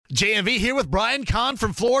JMV here with Brian Kahn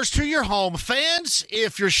from Floors to Your Home. Fans,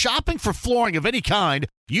 if you're shopping for flooring of any kind,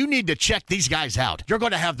 you need to check these guys out. You're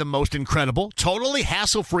going to have the most incredible, totally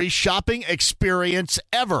hassle-free shopping experience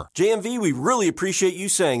ever. JMV, we really appreciate you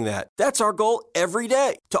saying that. That's our goal every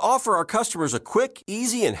day, to offer our customers a quick,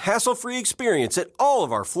 easy, and hassle-free experience at all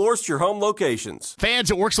of our Floors to Your Home locations.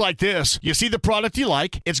 Fans, it works like this. You see the product you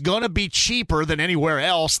like. It's going to be cheaper than anywhere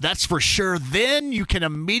else, that's for sure. Then you can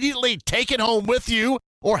immediately take it home with you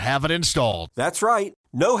or have it installed. That's right.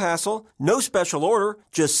 No hassle, no special order.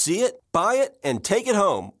 Just see it, buy it, and take it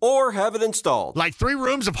home or have it installed. Like 3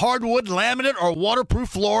 rooms of hardwood, laminate, or waterproof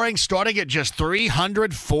flooring starting at just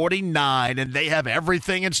 $349, and they have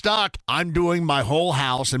everything in stock. I'm doing my whole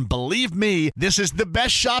house, and believe me, this is the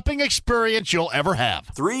best shopping experience you'll ever have.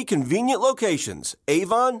 3 convenient locations: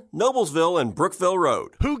 Avon, Noblesville, and Brookville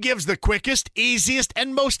Road. Who gives the quickest, easiest,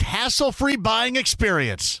 and most hassle-free buying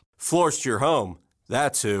experience? Floors to Your Home.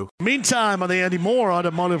 That's who. Meantime, on the Andy Moore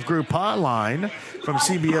Automotive Group hotline from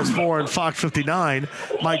CBS 4 and Fox 59,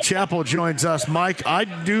 Mike Chappell joins us. Mike, I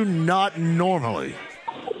do not normally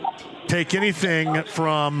take anything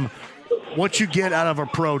from what you get out of a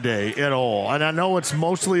pro day at all. And I know it's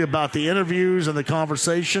mostly about the interviews and the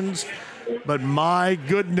conversations, but my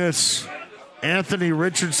goodness, Anthony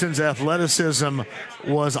Richardson's athleticism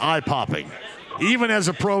was eye-popping, even as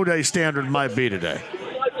a pro day standard might be today.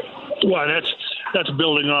 Well, that's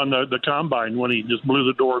building on the combine when he just blew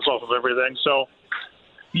the doors off of everything. So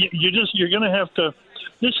you're going to have to.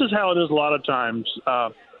 This is how it is a lot of times.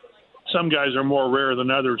 Some guys are more rare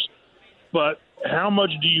than others, but how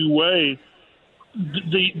much do you weigh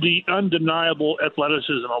the undeniable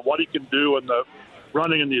athleticism of what he can do and the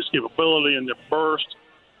running and the escapability and the burst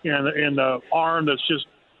and the arm that's just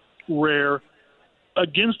rare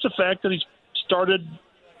against the fact that he's started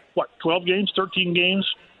 12 games, 13 games.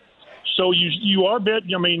 So you are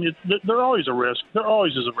betting. I mean, there's always a risk. There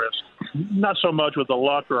always is a risk. Not so much with a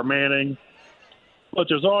Luck or a Manning, but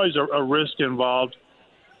there's always a risk involved.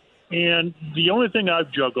 And the only thing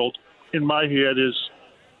I've juggled in my head is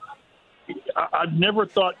I've never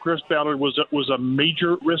thought Chris Ballard was a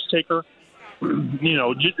major risk taker. You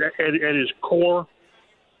know, at his core,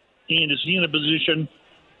 and is he in a position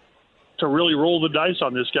to really roll the dice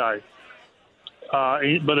on this guy?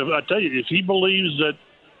 But I tell you, if he believes that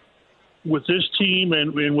with this team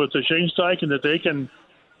and with the Shane Steichen that they can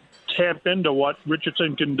tap into what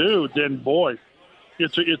Richardson can do, then boy,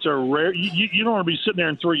 it's a rare. You don't want to be sitting there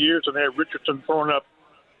in 3 years and have Richardson throwing up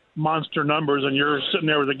monster numbers, and you're sitting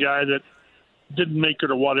there with a guy that didn't make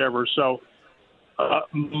it or whatever. So,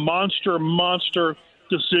 monster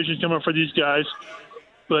decisions coming for these guys.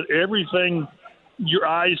 But everything your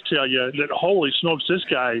eyes tell you that holy smokes, this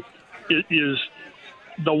guy is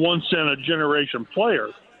the once in a generation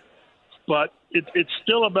player. But it's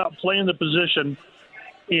still about playing the position.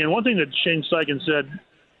 And one thing that Shane Steichen said,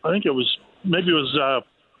 I think it was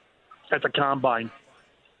at the combine,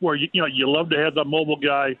 where you love to have the mobile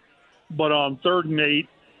guy, but on 3rd and 8,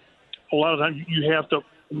 a lot of times you have to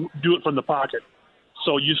do it from the pocket.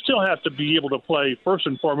 So you still have to be able to play, first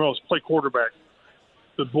and foremost, play quarterback.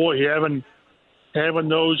 But boy, having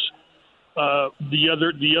those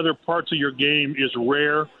the other parts of your game is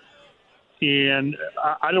rare. And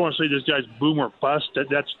I don't want to say this guy's boom or bust.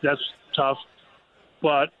 That's tough.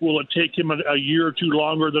 But will it take him a year or 2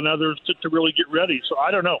 longer than others to really get ready? So I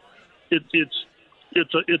don't know. It's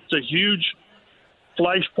a huge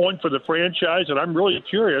flashpoint for the franchise, and I'm really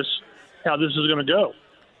curious how this is going to go.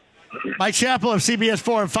 Mike Chappell of CBS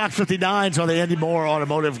 4 and Fox 59 is on the Andy Moore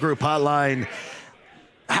Automotive Group hotline.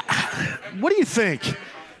 What do you think?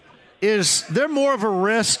 Is there more of a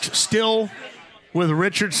risk still with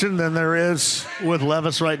Richardson than there is with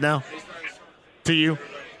Levis right now, to you?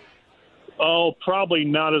 Oh, probably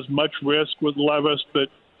not as much risk with Levis, but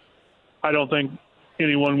I don't think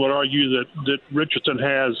anyone would argue that Richardson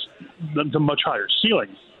has the much higher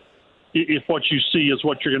ceiling if what you see is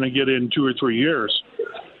what you're going to get in 2 or 3 years.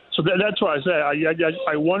 So that's why I say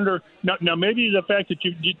I wonder now maybe the fact that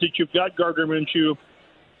you've got Gardner Minshew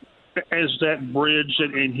as that bridge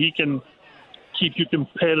and he can keep you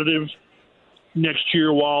competitive next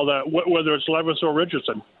year while whether it's Levis or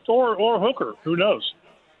Richardson or Hooker, who knows,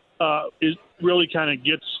 it really kind of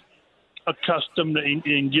gets accustomed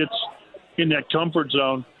and gets in that comfort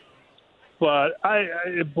zone. But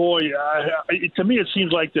to me it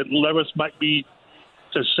seems like that Levis might be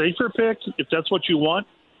the safer pick if that's what you want.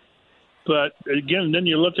 But again, then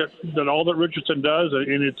you look at all that Richardson does,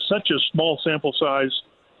 and it's such a small sample size.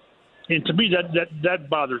 And to me, that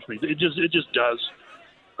bothers me. It just does.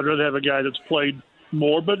 I'd rather have a guy that's played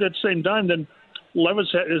more, but at the same time, then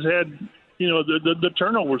Levis has had the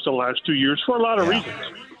turnovers the last 2 years for a lot of reasons,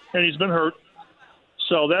 and he's been hurt.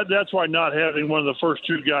 So that's why not having one of the first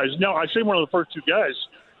two guys. Now, I say one of the first two guys.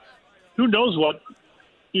 Who knows what,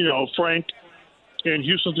 Frank and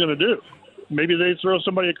Houston's going to do? Maybe they throw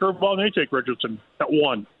somebody a curveball and they take Richardson at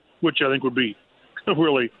one, which I think would be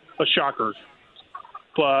really a shocker.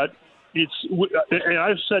 But and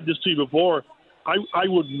I've said this to you before, I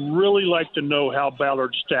would really like to know how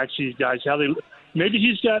Ballard stacks these guys. Maybe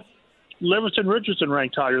he's got Levis and Richardson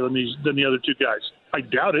ranked higher than the other two guys. I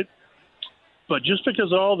doubt it. But just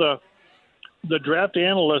because all the draft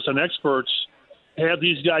analysts and experts have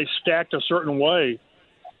these guys stacked a certain way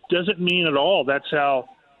doesn't mean at all that's how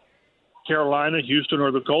Carolina, Houston,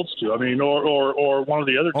 or the Colts do. I mean, or one of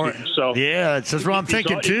the other teams. So yeah, that's what I'm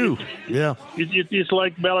thinking too. It's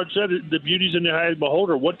like Ballard said, the beauty's in the eye of the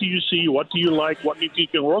beholder. What do you see? What do you like? What do you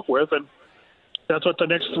can work with? And that's what the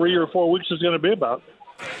next 3 or 4 weeks is going to be about.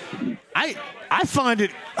 I find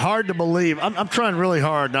it hard to believe. I'm trying really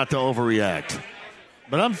hard not to overreact,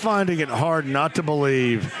 but I'm finding it hard not to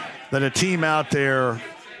believe that a team out there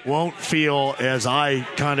won't feel as I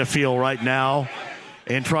kind of feel right now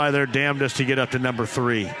and try their damnedest to get up to number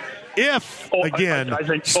 3. If,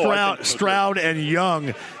 Stroud and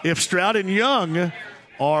Young, if Stroud and Young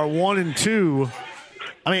are 1 and 2,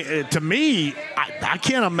 I mean, to me, I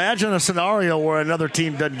can't imagine a scenario where another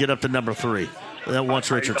team doesn't get up to number 3. That wants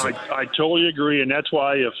Richardson. I totally agree, and that's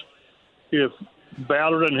why if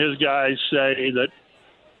Ballard and his guys say that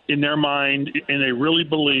in their mind, and they really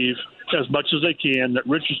believe as much as they can that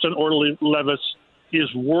Richardson or Levis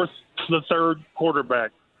is worth the third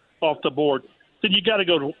quarterback off the board, then you got to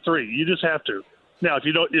go to 3. You just have to. Now, if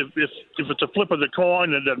you don't, if it's a flip of the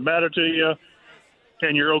coin and it doesn't matter to you,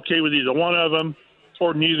 and you're okay with either one of them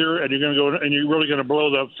or neither, and you're really going to blow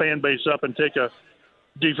the fan base up and take a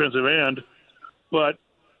defensive end. But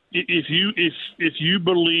if you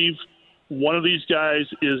believe one of these guys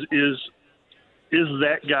is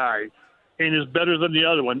that guy and is better than the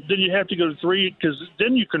other one, then you have to go to 3 because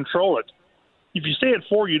then you control it. If you stay at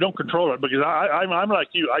 4, you don't control it because I'm like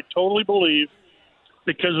you. I totally believe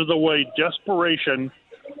because of the way desperation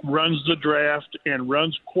runs the draft and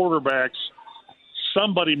runs quarterbacks,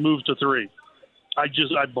 somebody moves to 3.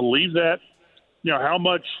 I believe that. How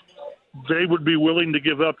much they would be willing to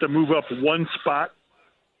give up to move up one spot.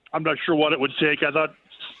 I'm not sure what it would take. I thought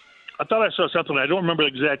I saw something. I don't remember the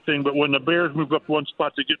exact thing, but when the Bears moved up one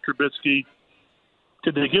spot to get Trubisky,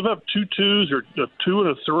 did they give up 2 2s or a 2 and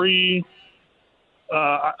a 3?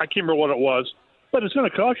 I can't remember what it was, but it's going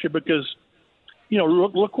to cost you because,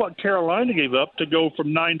 look what Carolina gave up to go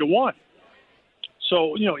from 9 to 1.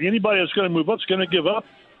 So, anybody that's going to move up is going to give up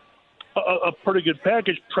a pretty good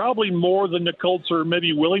package, probably more than the Colts are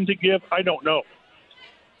maybe willing to give. I don't know.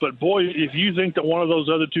 But, boy, if you think that one of those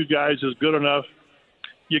other two guys is good enough,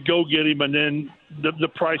 you go get him, and then the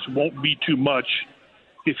price won't be too much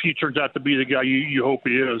if he turns out to be the guy you hope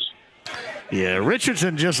he is. Yeah,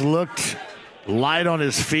 Richardson just looked light on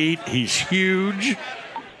his feet. He's huge.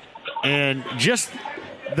 And just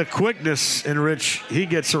the quickness in which he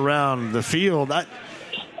gets around the field, I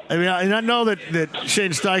know that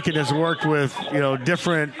Shane Steichen has worked with,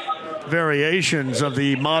 different variations of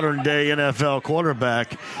the modern-day NFL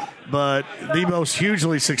quarterback, but the most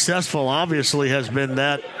hugely successful, obviously, has been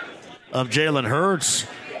that of Jalen Hurts.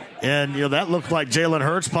 And, that looked like Jalen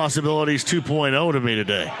Hurts' possibilities 2.0 to me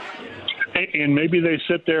today. And maybe they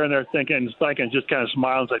sit there and they're thinking, Steichen just kind of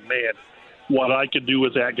smiles like, man, what I could do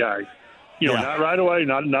with that guy. Not right away,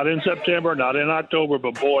 not in September, not in October,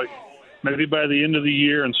 but, boy, maybe by the end of the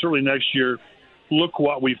year and certainly next year, look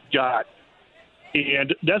what we've got.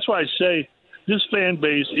 And that's why I say this fan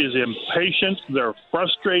base is impatient. They're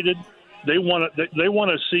frustrated. They want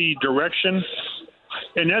to see direction.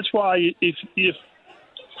 And that's why if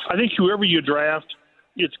I think whoever you draft,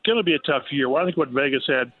 it's going to be a tough year. Well, I think what Vegas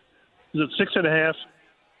had, is it 6.5,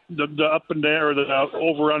 the up and down or the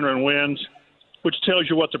over-under and wins, which tells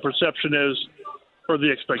you what the perception is or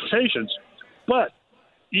the expectations. But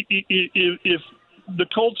if the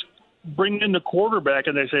Colts bring in the quarterback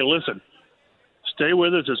and they say, listen, stay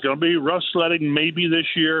with us. It's going to be rough sledding maybe this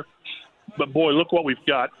year, but, boy, look what we've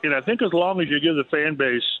got. And I think as long as you give the fan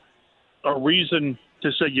base a reason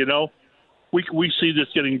to say, we see this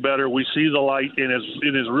getting better, we see the light, and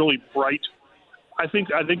it is really bright, I think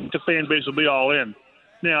the fan base will be all in.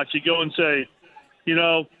 Now, if you go and say,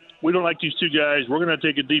 we don't like these two guys, we're going to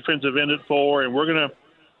take a defensive end at 4, and we're going to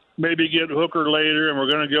maybe get Hooker later, and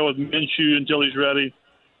we're going to go with Minshew until he's ready,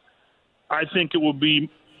 I think it will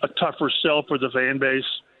be a tougher sell for the fan base.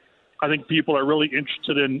 I think people are really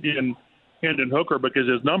interested in Hendon Hooker because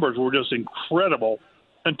his numbers were just incredible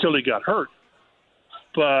until he got hurt.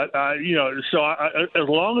 But as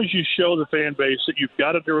long as you show the fan base that you've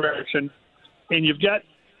got a direction, and you've got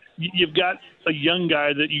a young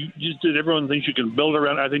guy that everyone thinks you can build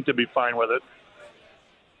around, I think they'll be fine with it.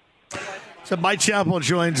 So Mike Chappell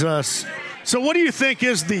joins us. So what do you think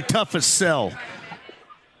is the toughest sell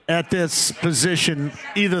at this position,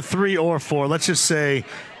 either 3 or 4? Let's just say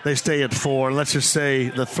they stay at 4. Let's just say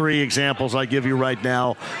the 3 examples I give you right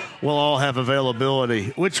now will all have availability.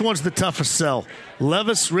 Which one's the toughest sell?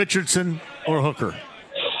 Levis, Richardson, or Hooker?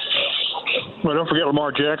 Well, don't forget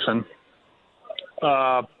Lamar Jackson.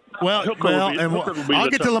 I'll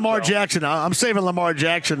get to Lamar Jackson. I'm saving Lamar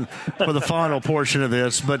Jackson for the final portion of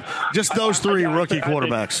this, but just those 3 rookie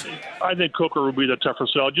quarterbacks. I think Hooker would be the tougher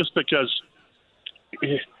sell just because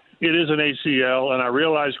it is an ACL, and I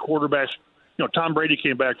realize quarterbacks, Tom Brady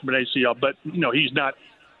came back from an ACL, but, he's not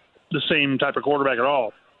the same type of quarterback at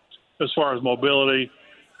all as far as mobility.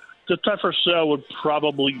 The tougher sell would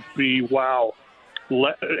probably be,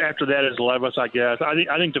 after that is Levis, I guess. I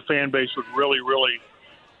think the fan base would really, really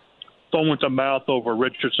foam at the mouth over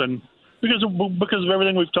Richardson because of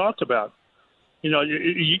everything we've talked about.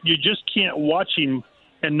 You just can't watch him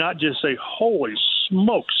and not just say, holy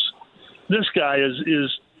smokes, this guy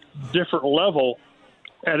is different level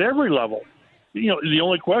at every level. The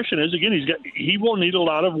only question is, again, he will need a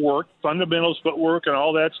lot of work, fundamentals, footwork, and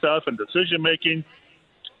all that stuff, and decision making.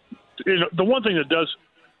 The one thing that does,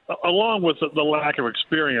 along with the lack of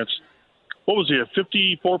experience, what was he, a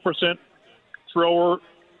 54% thrower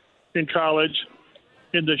in college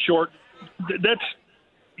in the short? That's,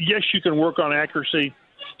 yes, you can work on accuracy.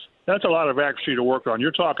 That's a lot of accuracy to work on.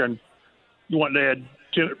 You're talking, you want to add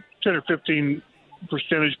 10 or 15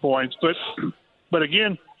 percentage points. But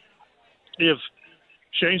again, if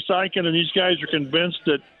Shane Steichen and these guys are convinced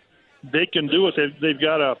that they can do it, they've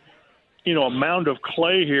got a mound of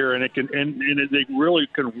clay here, and they really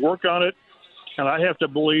can work on it. And I have to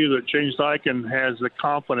believe that Shane Steichen has the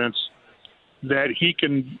confidence that he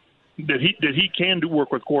can do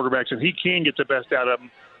work with quarterbacks and he can get the best out of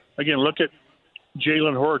them. Again, look at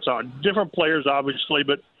Jalen Hurts, on different players, obviously,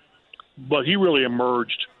 but he really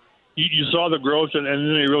emerged. You saw the growth, and then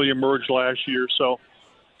he really emerged last year. So,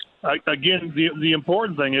 again, the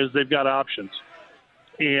important thing is they've got options.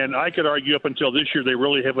 And I could argue up until this year they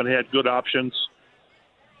really haven't had good options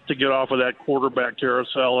to get off of that quarterback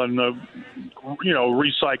carousel and the,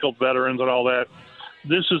 recycled veterans and all that.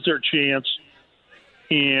 This is their chance,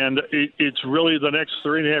 and it's really the next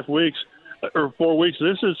 3.5 weeks or 4 weeks.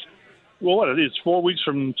 This is, it's 4 weeks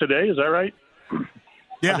from today. Is that right?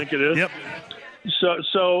 Yeah. I think it is. Yep.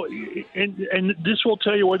 So, and this will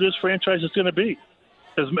tell you where this franchise is going to be.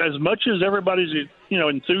 As much as everybody's,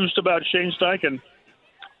 enthused about Shane Steichen,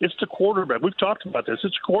 it's the quarterback. We've talked about this.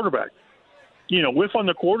 It's quarterback. Whiff on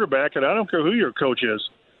the quarterback, and I don't care who your coach is.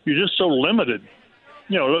 You're just so limited.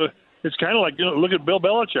 It's kind of like, look at Bill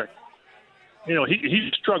Belichick.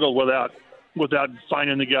 He struggled without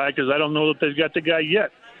finding the guy because I don't know that they've got the guy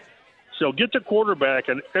yet. So get the quarterback,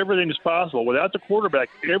 and everything is possible. Without the quarterback,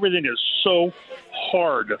 everything is so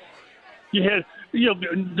hard. You had,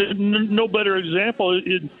 no better example.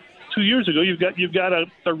 2 years ago, you've got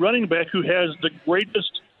a running back who has the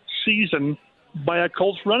greatest season by a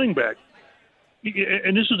Colts running back,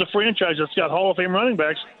 and this is a franchise that's got Hall of Fame running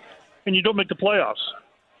backs, and you don't make the playoffs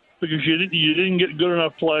because you didn't get good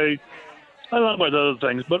enough play. I don't know about the other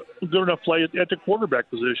things, but good enough play at the quarterback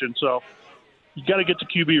position. So you got to get the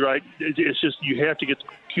QB right. It's just you have to get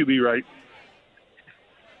the QB right.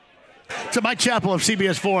 So Mike Chappell of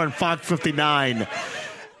CBS 4 and Fox 59.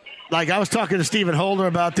 Like I was talking to Stephen Holder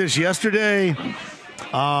about this yesterday.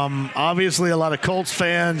 Obviously, a lot of Colts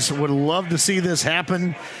fans would love to see this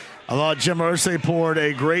happen. I thought Jim Irsay poured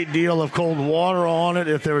a great deal of cold water on it.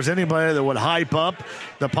 If there was anybody that would hype up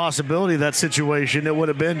the possibility of that situation, it would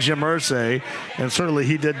have been Jim Irsay. And certainly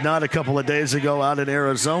he did not a couple of days ago out in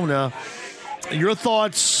Arizona. Your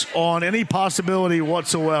thoughts on any possibility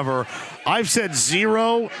whatsoever? I've said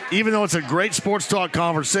zero, even though it's a great sports talk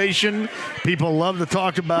conversation. People love to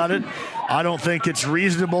talk about it. I don't think it's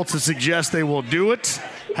reasonable to suggest they will do it.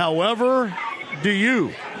 However, do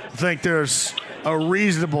you think there's a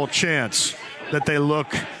reasonable chance that they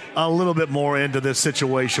look a little bit more into this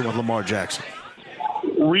situation with Lamar Jackson?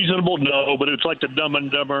 Reasonable, no, but it's like the Dumb and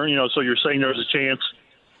Dumber, so you're saying there's a chance.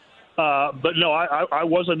 But no, I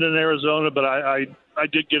wasn't in Arizona, but I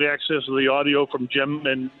did get access to the audio from Jim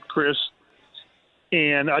and Chris.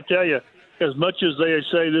 And I tell you, as much as they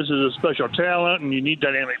say this is a special talent and you need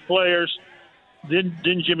dynamic players, then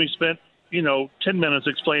Jimmy spent, 10 minutes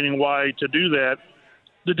explaining why to do that,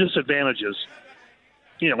 the disadvantages.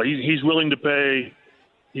 He's willing to pay,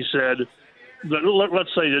 he said,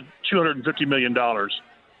 let's say that $250 million.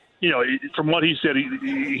 From what he said,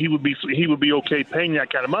 he would be okay paying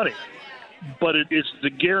that kind of money. But it's the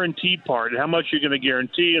guaranteed part, how much you're going to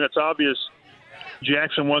guarantee, and it's obvious.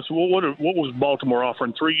 Jackson wants what was Baltimore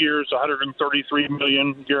offering? 3 years, $133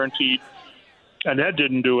 million guaranteed, and that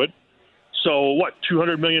didn't do it. So what?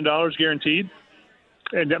 $200 million guaranteed,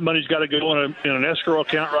 and that money's got to go in an escrow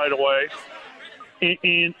account right away.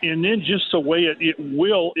 And then just the way it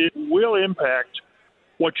will impact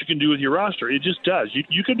what you can do with your roster. It just does.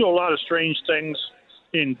 You can do a lot of strange things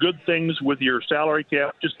and good things with your salary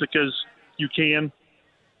cap just because you can,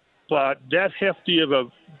 but that hefty of a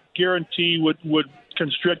guarantee would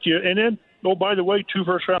constrict you. And then, oh, by the way, 2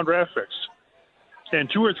 first-round draft picks. And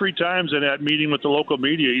 2 or 3 times in that meeting with the local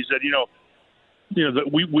media, he said,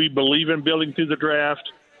 that we believe in building through the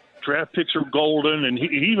draft. Draft picks are golden, and he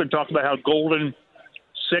even talked about how golden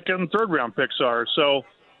second and third round picks are. So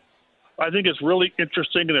I think it's really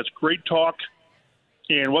interesting, and it's great talk.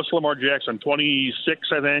 And what's Lamar Jackson,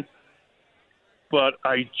 26, I think? But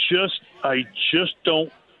I just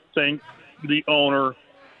don't think the owner,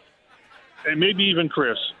 and maybe even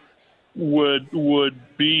Chris, would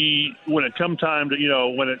be, when it come time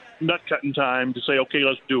to, when it's nut cutting time, to say, okay,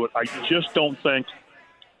 let's do it. I just don't think,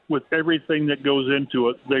 with everything that goes into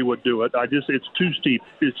it, they would do it. It's too steep.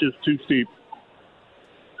 It's just too steep.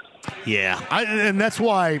 Yeah, and that's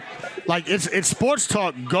why, it's sports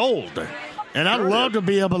talk gold, and I'd love to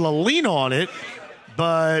be able to lean on it,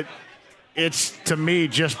 but it's, to me,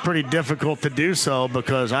 just pretty difficult to do so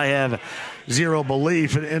because I have zero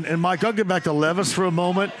belief. And Mike, I'll get back to Levis for a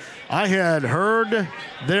moment. I had heard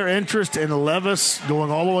their interest in Levis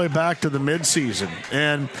going all the way back to the midseason,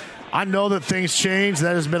 and I know that things change.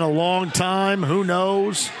 That has been a long time. Who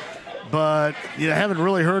knows? But I haven't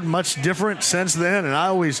really heard much different since then. And I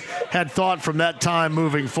always had thought from that time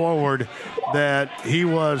moving forward that he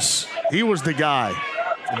was the guy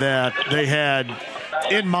that they had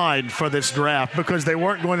in mind for this draft because they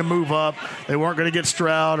weren't going to move up. They weren't going to get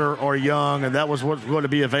Stroud or Young, and that was what's going to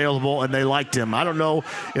be available, and they liked him. I don't know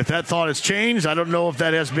if that thought has changed. I don't know if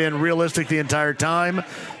that has been realistic the entire time,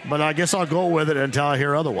 but I guess I'll go with it until I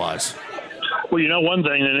hear otherwise. Well, one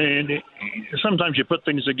thing, and sometimes you put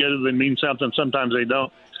things together that mean something, sometimes they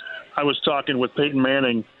don't. I was talking with Peyton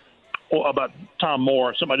Manning about Tom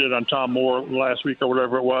Moore, something I did on Tom Moore last week or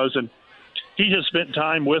whatever it was, and he has spent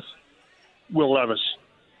time with Will Levis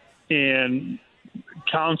and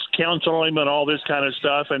counsel him and all this kind of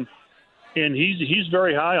stuff, and he's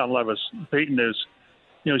very high on Levis. Peyton is.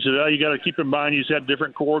 He said, you got to keep in mind he's had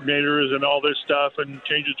different coordinators and all this stuff and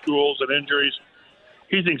changing schools and injuries.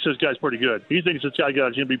 He thinks this guy's pretty good. He thinks this guy's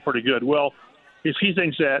going to be pretty good. Well, if he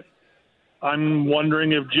thinks that, I'm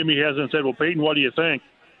wondering if Jimmy hasn't said, well, Peyton, what do you think?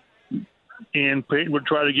 And Peyton would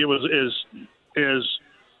try to give us as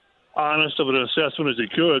honest of an assessment as he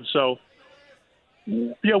could. So,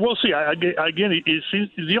 yeah, we'll see. Again,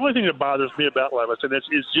 the only thing that bothers me about Levis, and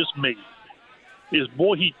it's just me, is,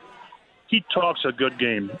 boy, he talks a good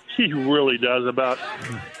game. He really does about,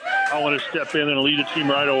 I want to step in and lead a team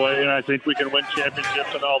right away, and I think we can win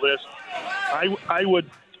championships and all this.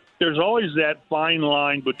 There's always that fine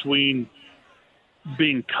line between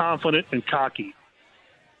being confident and cocky.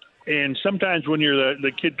 And sometimes when you're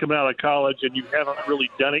the kid coming out of college and you haven't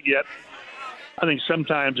really done it yet, I think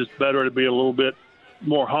sometimes it's better to be a little bit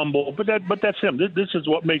more humble. But that's him. This is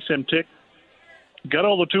what makes him tick. Got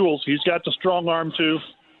all the tools. He's got the strong arm, too.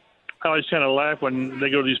 I always kind of laugh when they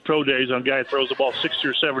go to these pro days and a guy throws the ball 60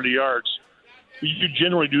 or 70 yards. You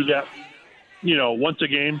generally do that, once a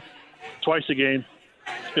game, twice a game.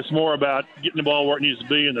 It's more about getting the ball where it needs to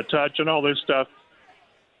be and the touch and all this stuff.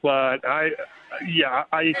 But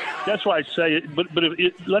that's why I say it. But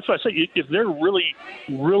that's why I say if they're really,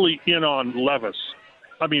 really in on Levis,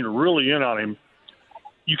 really in on him,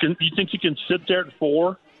 you think you can sit there at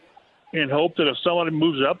 4 and hope that if somebody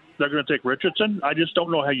moves up, they're going to take Richardson? I just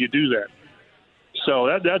don't know how you do that.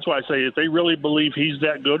 So that's why I say if they really believe he's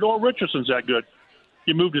that good or Richardson's that good,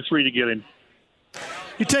 you move to 3 to get him.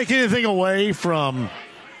 You take anything away from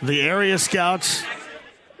the area scouts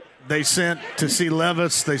they sent to see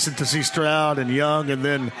Levis, they sent to see Stroud and Young, and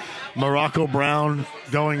then Morocco Brown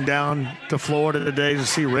going down to Florida today to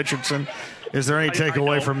see Richardson? Is there any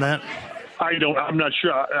takeaway from that? I don't. I'm not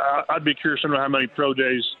sure. I'd be curious to know how many pro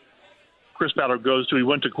days Chris Ballard goes to. He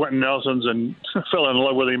went to Quentin Nelson's and fell in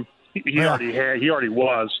love with him. He already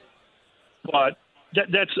was. But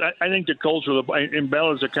that's I think the culture of and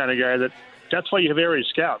Ballard's the kind of guy that's why you have area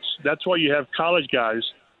scouts. That's why you have college guys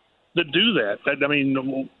that do that.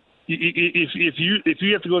 If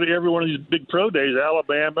you have to go to every one of these big pro days,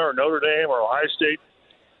 Alabama or Notre Dame or Ohio State,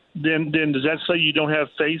 then does that say you don't have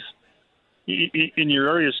faith in your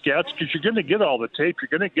area scouts? Because you're going to get all the tape,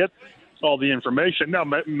 you're going to get all the information. Now,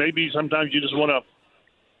 maybe sometimes you just want to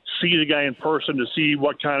see the guy in person to see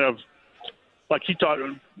what kind of, like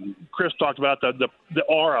Chris talked about the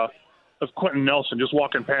aura of Quentin Nelson just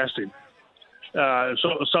walking past him.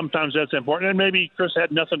 So sometimes that's important. And maybe Chris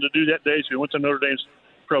had nothing to do that day, so he went to Notre Dame's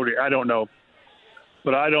pro day. I don't know.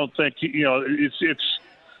 But I don't think, it's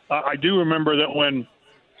I do remember that when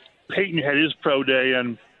Peyton had his pro day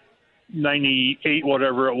in 98,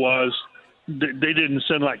 whatever it was, they didn't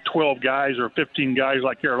send like 12 guys or 15 guys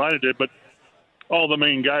like Carolina did, but all the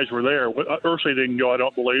main guys were there. Ursay didn't go, I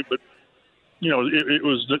don't believe, but, it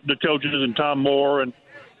was the coaches and Tom Moore and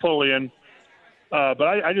Pullian. But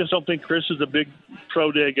I just don't think Chris is a big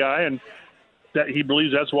pro day guy, and that he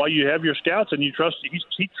believes that's why you have your scouts, and he trusts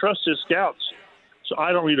his scouts. So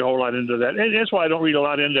I don't read a whole lot into that. And that's why I don't read a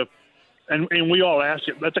lot into, and we all ask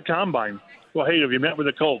it at the combine, well, hey, have you met with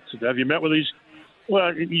the Colts? Have you met with these?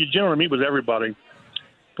 Well, you generally meet with everybody.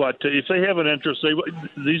 But if they have an interest,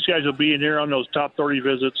 these guys will be in here on those top 30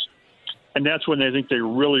 visits, and that's when they think they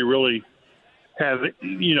really, really have,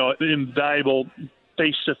 invaluable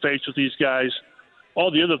face-to-face with these guys. All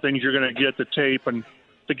the other things you're going to get, the tape and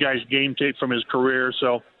the guy's game tape from his career.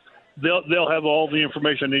 So they'll have all the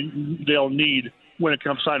information they'll need when it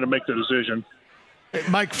comes time to make the decision.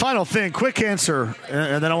 Mike, final thing, quick answer,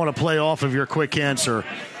 and then I want to play off of your quick answer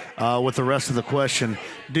with the rest of the question.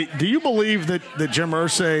 Do you believe that Jim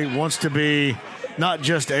Irsay wants to be not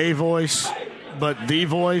just a voice, but the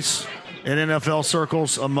voice in NFL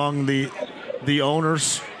circles among the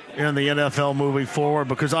owners in the NFL moving forward?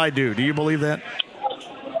 Because I do. Do you believe that?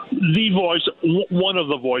 The voice, one of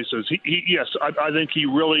the voices. Yes, I think he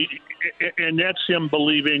really, and that's him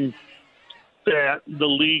believing that the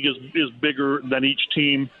league is bigger than each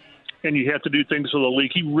team, and you have to do things for the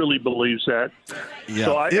league. He really believes that. Yeah.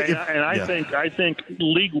 So I think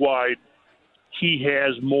league wide, he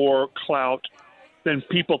has more clout than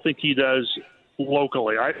people think he does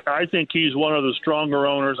locally. I think he's one of the stronger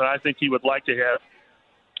owners, and I think he would like to have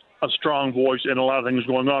a strong voice in a lot of things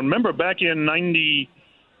going on. Remember back in 90,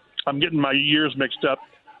 I'm getting my years mixed up,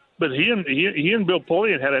 but he and Bill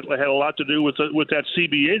Pullian had a lot to do with that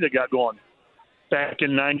CBA that got going back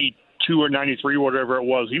in 92 or 93, whatever it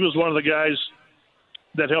was. He was one of the guys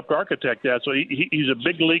that helped architect that. So he's a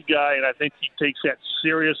big league guy, and I think he takes that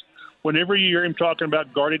serious. Whenever you hear him talking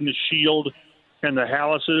about guarding the shield and the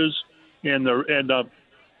Hallases and the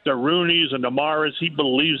Rooneys and the Maras, he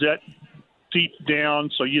believes that deep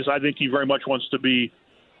down. So yes, I think he very much wants to be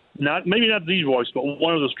maybe not the voice, but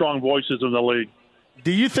one of the strong voices in the league.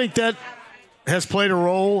 Do you think that has played a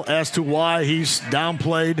role as to why he's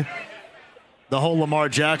downplayed the whole Lamar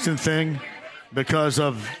Jackson thing because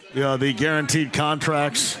of the guaranteed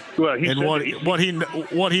contracts and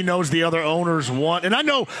what he knows the other owners want? And I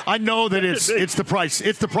know that it's the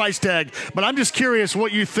price tag, but I'm just curious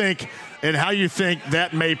what you think and how you think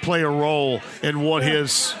that may play a role in what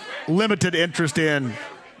his limited interest in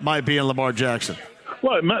might be in Lamar Jackson.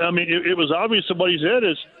 Well, I mean, it was obvious that what he said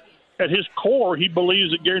is, at his core, he believes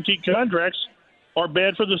that guaranteed contracts are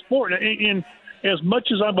bad for the sport. And as much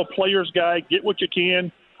as I'm a player's guy, get what you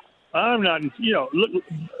can, I'm not, look,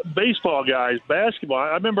 baseball guys, basketball.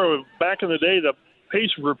 I remember back in the day, the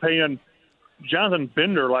Pacers were paying Jonathan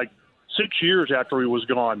Bender like 6 years after he was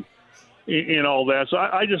gone and all that. So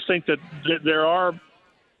I just think that there are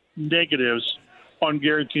negatives on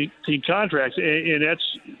guaranteed contracts, and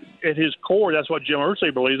that's at his core. That's what Jim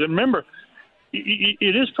Irsay believes. And remember,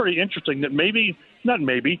 it is pretty interesting that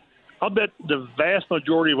I'll bet the vast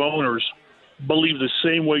majority of owners believe the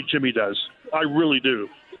same way Jimmy does. I really do.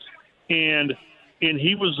 And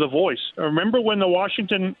he was the voice. Remember when the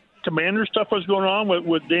Washington Commanders stuff was going on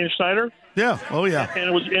with Dan Snyder? Yeah. Oh yeah. And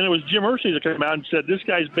it was Jim Irsay that came out and said, "This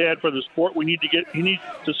guy's bad for the sport. He needs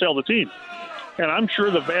to sell the team." And I'm sure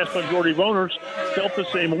the vast majority of owners felt the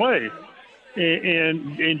same way.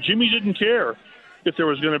 And Jimmy didn't care if there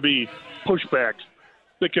was going to be pushback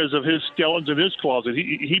because of his skeletons in his closet.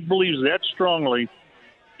 He believes that strongly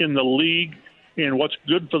in the league and what's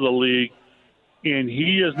good for the league, and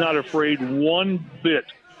he is not afraid one bit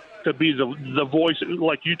to be the voice,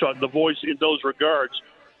 like you talked, the voice in those regards.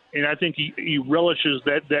 And I think he relishes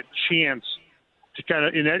that chance to kind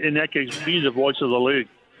of, in that case, be the voice of the league.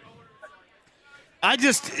 It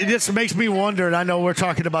just makes me wonder, and I know we're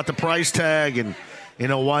talking about the price tag and,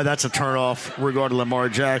 why that's a turnoff regarding Lamar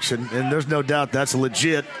Jackson, and there's no doubt that's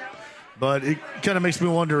legit, but it kind of makes me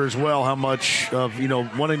wonder as well how much of,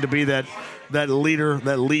 wanting to be that leader,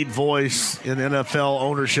 that lead voice in NFL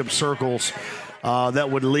ownership circles, that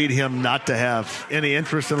would lead him not to have any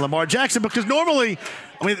interest in Lamar Jackson? Because normally,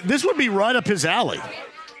 this would be right up his alley.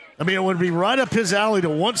 It would be right up his alley to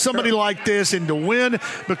want somebody like this and to win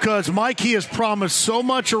because, Mike, he has promised so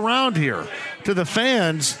much around here to the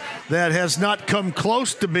fans that has not come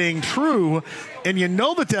close to being true, and you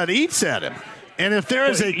know that eats at him. And if there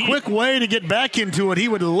is a quick way to get back into it, he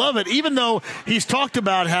would love it. Even though he's talked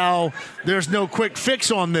about how there's no quick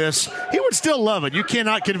fix on this, he would still love it. You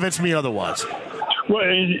cannot convince me otherwise. Well,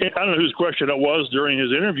 I don't know whose question it was during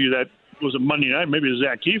his interview. That was a Monday night, maybe it was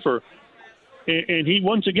Zach Kiefer. And he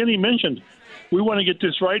mentioned, we want to get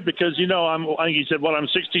this right because, I think he said, I'm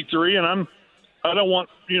 63 and I don't want,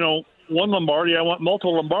 one Lombardi. I want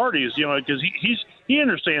multiple Lombardis, because he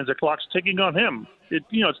understands the clock's ticking on him.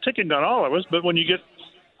 It's ticking on all of us. But when you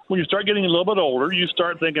start getting a little bit older, you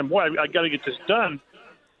start thinking, boy, I got to get this done.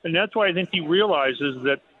 And that's why I think he realizes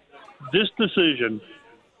that this decision,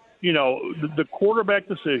 the quarterback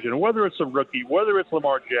decision, whether it's a rookie, whether it's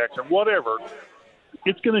Lamar Jackson, whatever,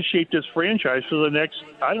 it's going to shape this franchise for the next,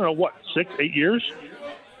 6, 8 years?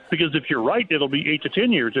 Because if you're right, it'll be 8 to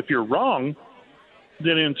 10 years. If you're wrong,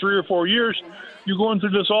 then in 3 or 4 years, you're going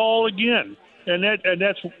through this all again. And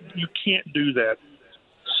that's you can't do that.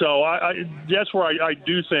 So that's where I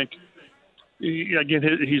do think, again,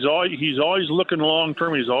 he's always looking long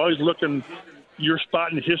term. He's always looking your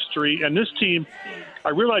spot in history. And this team, I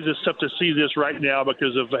realize it's tough to see this right now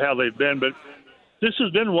because of how they've been, but this has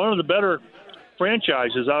been one of the better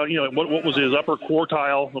franchises. What was his upper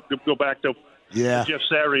quartile? Go back to the Jeff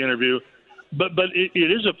Saturday interview. But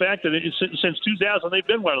it is a fact that since 2000 they've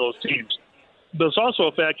been one of those teams. But it's also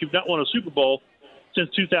a fact you've not won a Super Bowl since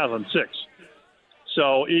 2006.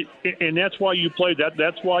 So and that's why you play that.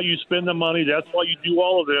 That's why you spend the money. That's why you do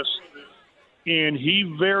all of this. And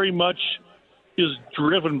he very much is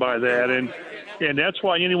driven by that. And that's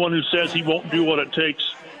why anyone who says he won't do what it takes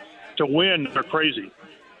to win are crazy.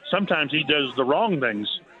 Sometimes he does the wrong things,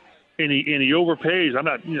 and he overpays.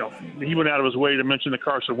 He went out of his way to mention the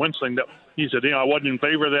Carson Wentz thing. That he said, I wasn't in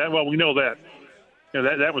favor of that. Well, we know that.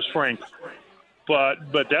 That was frank.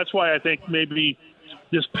 But that's why I think maybe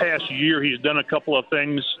this past year he's done a couple of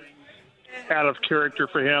things out of character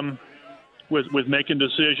for him with making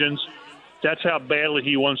decisions. That's how badly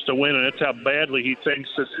he wants to win, and that's how badly he thinks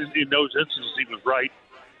that in those instances he was right.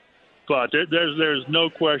 But there's no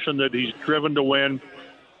question that he's driven to win.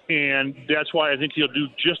 And that's why I think he'll do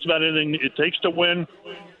just about anything it takes to win.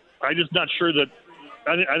 I'm just not sure that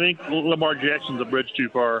I think Lamar Jackson's a bridge too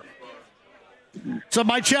far. So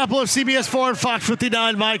Mike Chappell of CBS 4 and Fox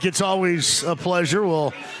 59. Mike, it's always a pleasure.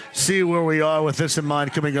 We'll see where we are with this in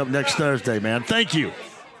mind coming up next Thursday, man. Thank you.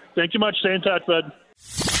 Thank you much. Stay in touch, bud.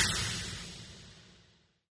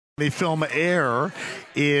 The film Air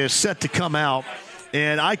is set to come out.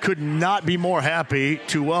 And I could not be more happy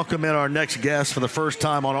to welcome in our next guest for the first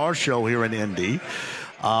time on our show here in Indy.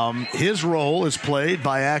 His role is played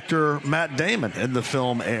by actor Matt Damon in the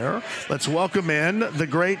film Air. Let's welcome in the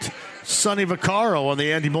great Sonny Vaccaro on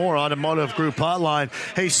the Andy Moore Automotive Group hotline.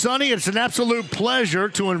 Hey, Sonny, it's an absolute pleasure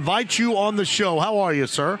to invite you on the show. How are you,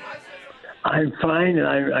 sir? I'm fine, and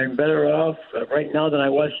I'm better off right now than I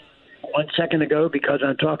was 1 second ago because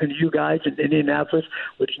I'm talking to you guys in Indianapolis,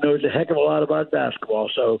 which knows a heck of a lot about basketball.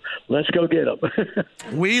 So let's go get them.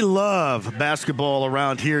 We love basketball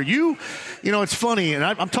around here. You know, it's funny, and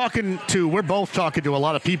we're both talking to a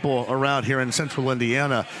lot of people around here in central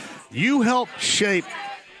Indiana. You helped shape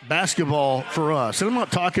basketball for us. And I'm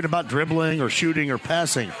not talking about dribbling or shooting or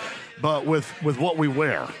passing, but with what we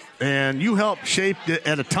wear. And you helped shape it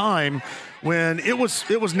at a time when it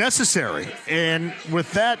was necessary. And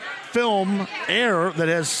with that film Air that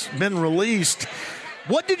has been released,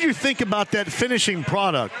 what did you think about that finishing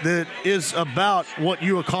product that is about what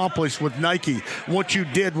you accomplished with Nike, what you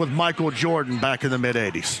did with Michael Jordan back in the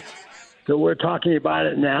mid-'80s? So we're talking about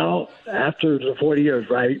it now after the 40 years,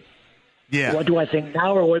 right? Yeah. What do I think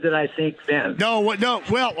now, or what did I think then? No.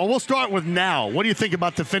 Well, we'll start with now. What do you think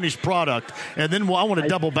about the finished product? And then I want to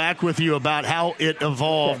double back with you about how it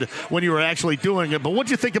evolved when you were actually doing it. But what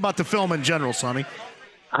do you think about the film in general, Sonny?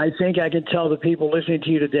 I think I can tell the people listening to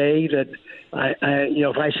you today that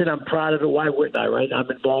if I said I'm proud of it, why wouldn't I? Right? I'm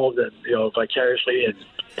involved, vicariously and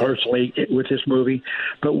personally with this movie.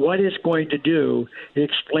 But what it's going to do,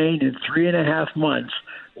 explain in 3.5 months.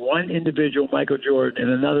 One individual, Michael Jordan,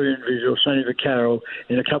 and another individual, Sonny Vaccaro,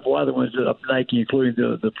 and a couple other ones up Nike, including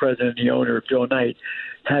the president and the owner, Phil Knight,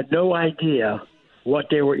 had no idea what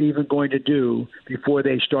they were even going to do before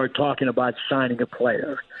they start talking about signing a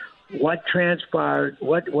player. What transpired,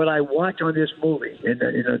 what I watched on this movie in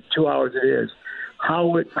the 2 hours it is, how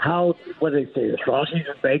what do they say, the sausage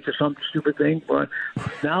is baked or some stupid thing. But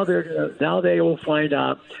now they will find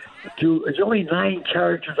out. There's only 9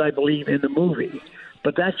 characters, I believe, in the movie,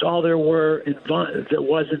 but that's all there were that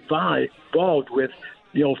was involved with.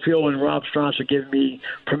 Phil and Rob Strauss are giving me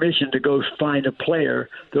permission to go find a player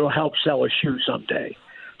that will help sell a shoe someday.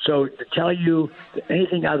 So to tell you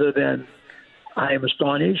anything other than I am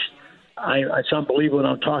astonished, it's unbelievable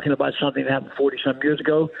when I'm talking about something that happened 40-some years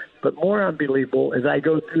ago. But more unbelievable as I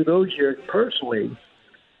go through those years personally,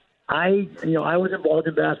 I was involved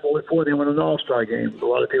in basketball before they won an All-Star game. A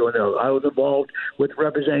lot of people know. I was involved with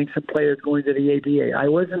representing some players going to the ABA. I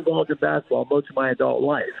was involved in basketball most of my adult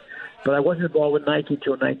life. But I wasn't involved with Nike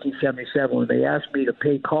until 1977 when they asked me to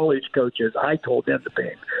pay college coaches. I told them to pay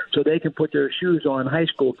them so they can put their shoes on high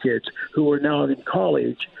school kids who were now in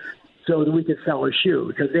college so that we could sell a shoe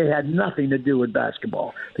because they had nothing to do with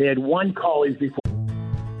basketball. They had one college before.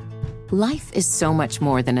 Life is so much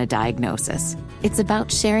more than a diagnosis. It's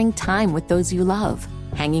about sharing time with those you love,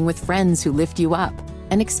 hanging with friends who lift you up,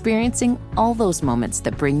 and experiencing all those moments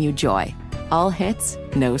that bring you joy. All hits,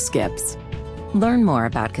 no skips. Learn more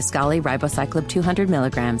about Kisqali Ribociclib 200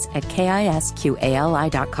 milligrams at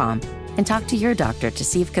KISQALI.com and talk to your doctor to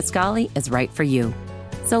see if Kisqali is right for you.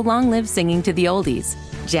 So long live singing to the oldies,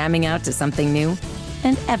 jamming out to something new,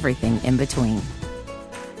 and everything in between.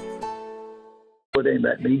 They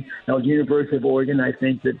met me. I was University of Oregon. I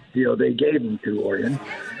think that they gave them to Oregon.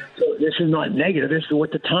 So this is not negative. This is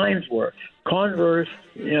what the times were. Converse,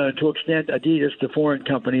 to an extent, Adidas, the foreign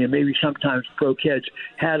company, and maybe sometimes Pro Kids,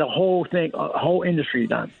 had a whole industry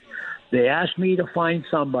done. They asked me to find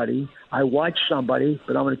somebody. I watched somebody,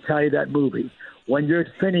 but I'm going to tell you that movie. When you're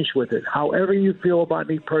finished with it, however you feel about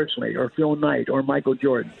me personally, or Phil Knight, or Michael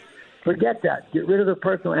Jordan, forget that. Get rid of the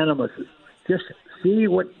personal animosity. Just see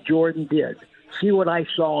what Jordan did. See what I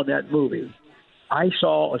saw in that movie. I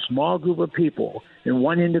saw a small group of people and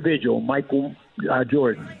one individual, Michael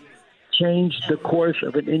Jordan, change the course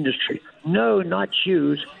of an industry. No, not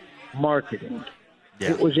shoes, marketing.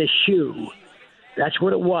 Yeah. It was a shoe. That's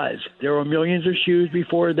what it was. There were millions of shoes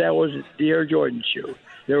before that was the Air Jordan shoe.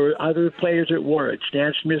 There were other players that wore it.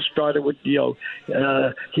 Stan Smith started with him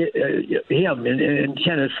and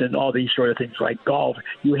tennis and all these sort of things like golf.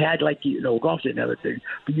 You had golf didn't have a thing,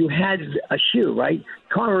 but you had a shoe, right?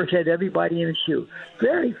 Converse had everybody in a shoe.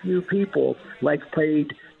 Very few people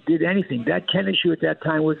did anything. That tennis shoe at that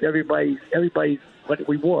time was everybody's what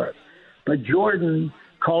we wore. But Jordan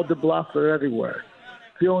called the bluff for everywhere.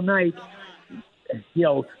 Phil Knight,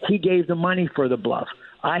 he gave the money for the bluff.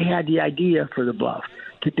 I had the idea for the bluff.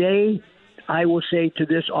 Today, I will say to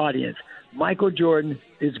this audience, Michael Jordan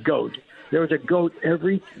is GOAT. There was a GOAT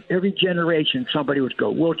every generation. Somebody was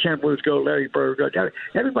GOAT. Will Chamberlain was GOAT. Larry Bird was GOAT.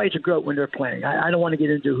 Everybody's a GOAT when they're playing. I don't want to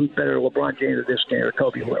get into who's better, LeBron James or this guy or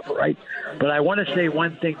Kobe, whoever, right? But I want to say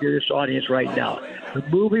one thing to this audience right now. The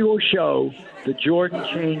movie will show that Jordan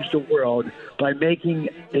changed the world by making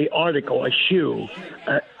an article, a shoe,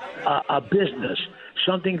 a business,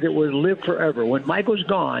 something that will live forever. When Michael's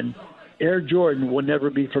gone, Air Jordan will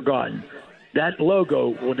never be forgotten. That logo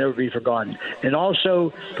will never be forgotten. And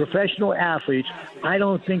also, professional athletes, I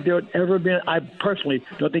don't think there would ever been, I personally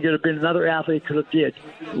don't think there would have been another athlete could have did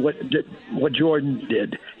what Jordan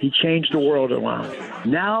did. He changed the world around.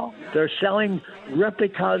 Now, they're selling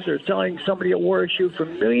replicas, they're selling somebody that wore a shoe for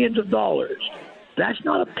millions of dollars. That's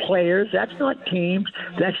not players, that's not teams,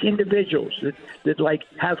 that's individuals that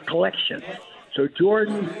have collections. So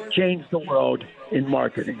Jordan changed the world in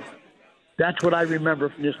marketing. That's what I remember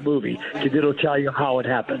from this movie. It'll tell you how it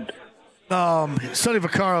happened. Sonny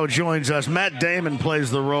Vaccaro joins us. Matt Damon plays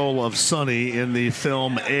the role of Sonny in the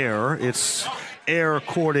film Air. It's Air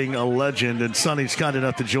courting a legend, and Sonny's kind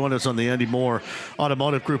enough to join us on the Andy Moore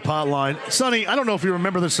Automotive Group hotline. Sonny, I don't know if you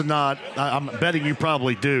remember this or not. I'm betting you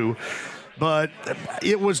probably do. But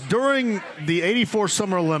it was during the 84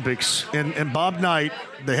 Summer Olympics, and Bob Knight,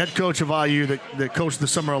 the head coach of IU that coached the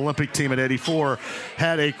Summer Olympic team at 84,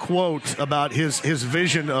 had a quote about his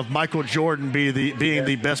vision of Michael Jordan being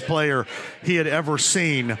the best player he had ever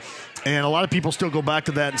seen. And a lot of people still go back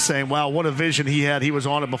to that and saying, wow, what a vision he had. He was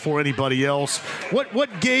on it before anybody else.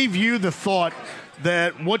 What gave you the thought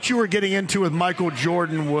that what you were getting into with Michael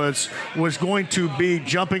Jordan was going to be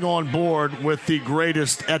jumping on board with the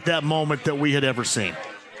greatest at that moment that we had ever seen?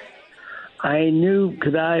 I knew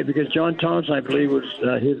because John Thompson, I believe, was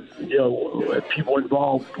his people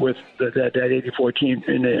involved with that 84 team,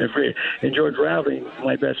 and George Raveling,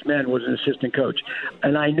 my best man, was an assistant coach,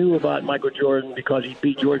 and I knew about Michael Jordan because he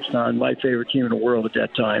beat Georgetown, my favorite team in the world at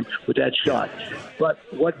that time, with that shot. But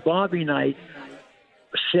what Bobby Knight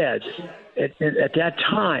said at that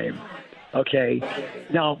time Okay.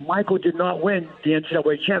 Now, Michael did not win the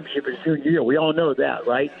NCAA championship his junior year. We all know that,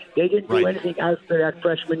 right? They didn't do anything after that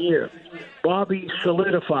freshman year. Bobby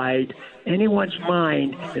solidified anyone's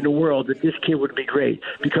mind in the world that this kid would be great,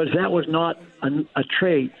 because that was not a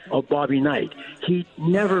trait of Bobby Knight. He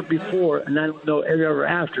never before, and I don't know ever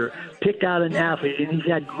after, picked out an athlete, and he's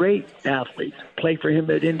had great athletes play for him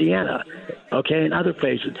at Indiana, okay, and other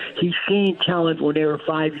places. He's seen talent when they were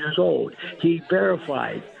 5 years old. He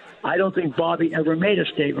verified. I don't think Bobby ever made a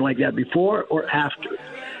statement like that before or after.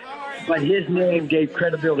 But his name gave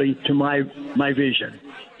credibility to my vision.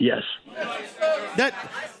 Yes.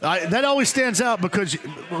 That always stands out, because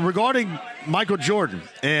regarding Michael Jordan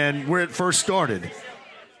and where it first started,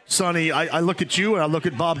 Sonny, I look at you and I look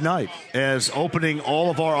at Bob Knight as opening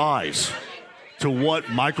all of our eyes to what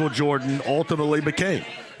Michael Jordan ultimately became.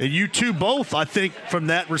 And you two both, I think, from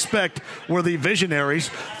that respect, were the visionaries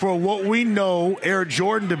for what we know Air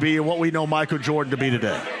Jordan to be and what we know Michael Jordan to be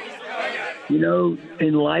today. You know,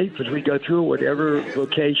 in life, as we go through whatever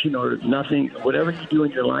vocation or nothing, whatever you do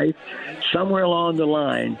in your life, somewhere along the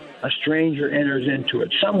line, a stranger enters into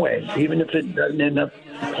it, some way, even if it doesn't end up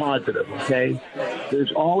positive, okay?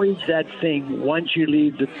 There's always that thing once you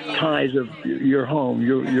leave the ties of your home,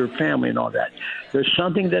 your family and all that. There's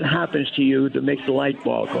something that happens to you that makes the light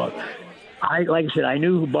bulb go up. Like I said, I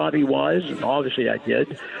knew who Bobby was, and obviously I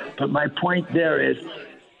did, but my point there is,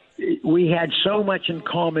 we had so much in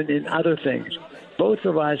common in other things. Both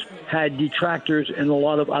of us had detractors in a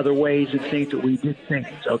lot of other ways and things that we did things,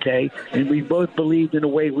 okay? And we both believed in the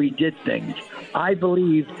way we did things. I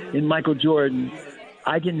believed in Michael Jordan.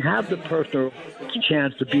 I didn't have the personal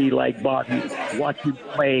chance to be like Bobby, watch him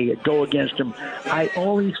play, go against him. I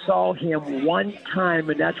only saw him one time,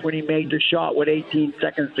 and that's when he made the shot with 18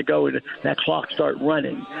 seconds to go and that clock started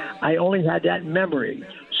running. I only had that memory.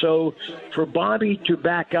 So for Bobby to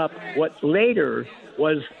back up what later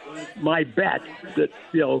was my bet that,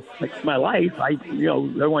 like my life,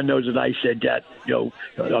 everyone knows that I said that,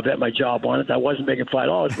 I'll bet my job on it. I wasn't making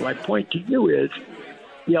 $5. But my point to you is,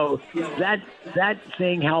 that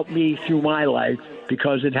thing helped me through my life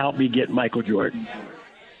because it helped me get Michael Jordan.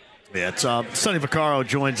 Yeah, it's Sonny Vaccaro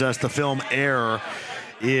joins us. The film Air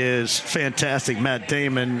is fantastic. Matt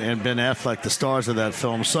Damon and Ben Affleck, the stars of that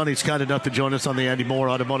film. Sonny's kind enough to join us on the Andy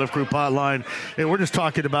Moore Automotive Group hotline, and we're just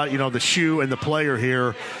talking about, the shoe and the player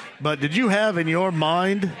here. But did you have in your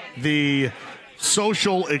mind the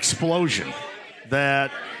social explosion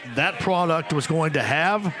that product was going to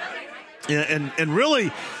have? And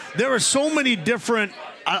really, there are so many different,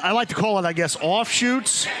 I like to call it, I guess,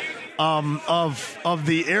 offshoots of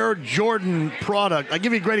the Air Jordan product. I'll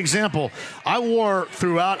give you a great example. I wore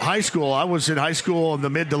throughout high school, I was in high school in the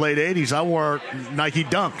mid to late 80s, I wore Nike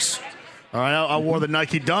Dunks. All right, I wore the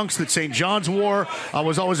Nike Dunks that St. John's wore. I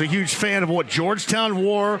was always a huge fan of what Georgetown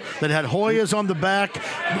wore that had Hoyas on the back.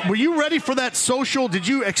 Were you ready for that social? Did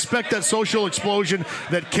you expect that social explosion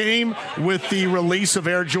that came with the release of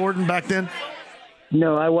Air Jordan back then?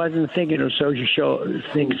 No, I wasn't thinking of social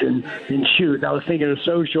things in shoes. I was thinking of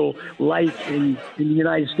social life in the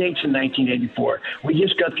United States in 1984. We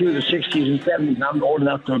just got through the 60s and 70s. I'm old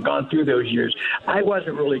enough to have gone through those years. I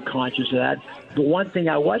wasn't really conscious of that. The one thing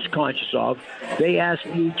I was conscious of, they asked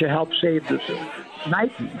me to help save the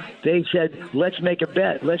Nike. They said, let's make a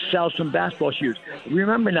bet. Let's sell some basketball shoes.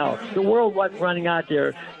 Remember now, the world wasn't running out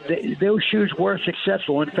there. Those shoes were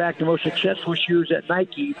successful. In fact, the most successful shoes at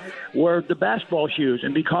Nike were the basketball shoes.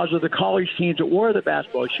 And because of the college teams that wore the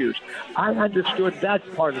basketball shoes, I understood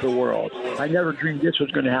that part of the world. I never dreamed this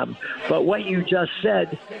was going to happen. But what you just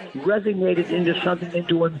said resonated into something,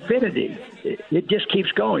 into infinity. It just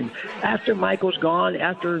keeps going. After Michael's gone,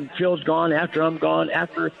 after Phil's gone, after I'm gone,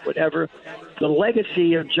 after whatever, the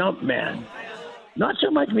legacy of Jumpman, not so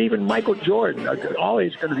much even Michael Jordan,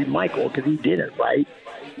 always going to be Michael because he did it, right?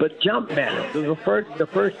 But Jumpman, the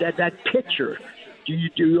first that picture. Do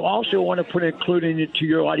you also want to include into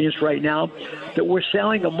your audience right now that we're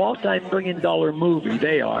selling a multi-million-dollar movie?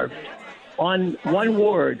 They are. On one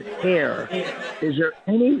word, air. Is there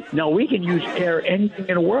any? No, we can use air anything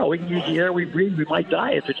in the world. We can use the air we breathe. We might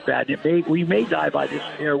die if it's bad. We may die by this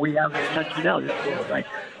air we have in this country now. This world, right?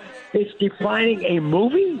 It's defining a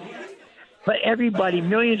movie, but everybody,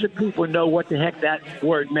 millions of people know what the heck that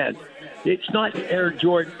word meant. It's not Air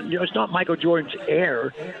Jordan. It's not Michael Jordan's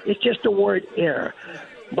air. It's just the word air.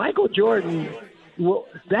 Michael Jordan, well,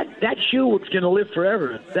 that shoe was going to live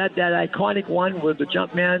forever. That iconic one with the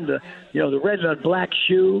Jumpman, the red and black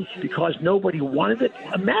shoe, because nobody wanted it.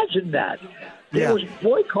 Imagine that. It was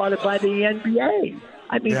boycotted by the NBA.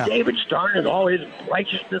 I mean, David Stern and all his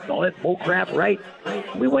righteousness and all that bull crap, right?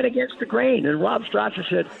 We went against the grain, and Rob Strasser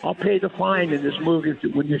said, I'll pay the fine in this movie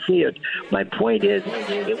when you see it. My point is,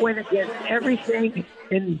 it went against everything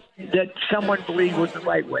that someone believed was the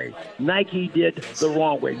right way. Nike did the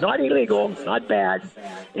wrong way. Not illegal, not bad,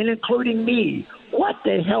 and including me. What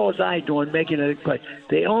the hell was I doing making it?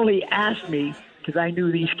 They only asked me because I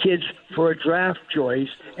knew these kids for a draft choice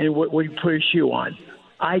and would put a shoe on.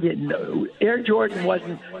 I didn't know. Air Jordan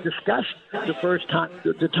wasn't discussed the first time,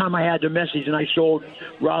 the time I had the message, and I sold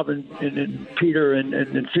Rob and Peter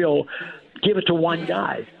and Phil, give it to one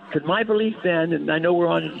guy. Because my belief then, and I know we're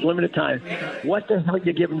on limited time, what the hell are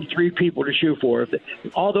you giving 3 people to shoot for?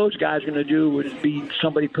 If all those guys are going to do would be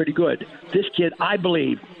somebody pretty good. This kid, I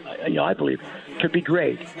believe, could be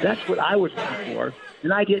great. That's what I was looking for,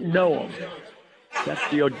 and I didn't know him. That's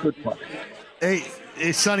the good part. Hey,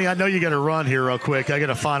 Sonny, I know you got to run here real quick. I got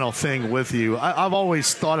a final thing with you. I've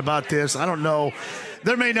always thought about this. I don't know.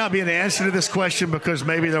 There may not be an answer to this question because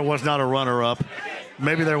maybe there was not a runner-up.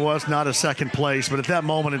 Maybe there was not a second place, but at that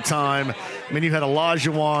moment in time, I mean, you had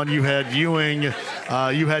Olajuwon, you had Ewing,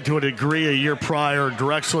 you had to a degree a year prior,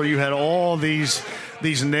 Drexler, you had all these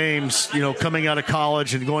names, coming out of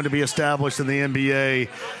college and going to be established in the NBA.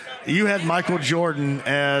 You had Michael Jordan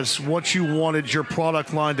as what you wanted your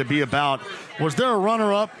product line to be about. Was there a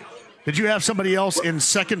runner-up? Did you have somebody else in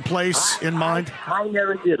second place in mind? I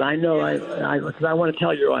never did. I know. I want to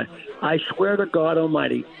tell you. I swear to God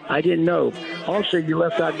Almighty, I didn't know. Also, you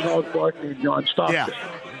left out Charles Barkley and John Stockton. Yeah,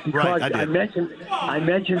 because right. I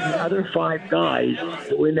mentioned the other 5 guys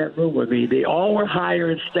that were in that room with me. They all were higher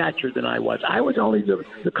in stature than I was. I was only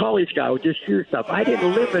the college guy with just shoe stuff. I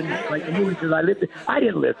didn't live in like the movies that I lived in. I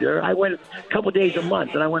didn't live there. I went a couple days a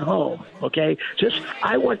month and I went home. Okay,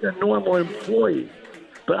 I wasn't a normal employee.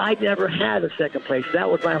 But I never had a second place. That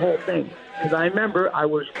was my whole thing. Because I remember I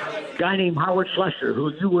was a guy named Howard Schleicher,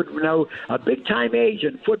 who you would know, a big-time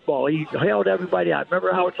agent, football. He held everybody out.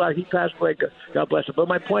 Remember Howard Schleicher? He passed away, God bless him. But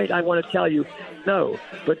my point I want to tell you, no.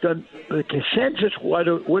 But the consensus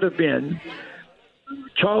would have been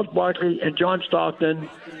Charles Barkley and John Stockton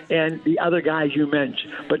and the other guys you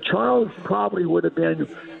mentioned. But Charles probably would have been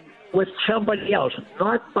with somebody else,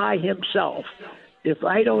 not by himself. If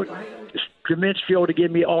I don't convince Phil to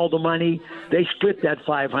give me all the money, they split that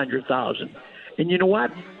 $500,000. And you know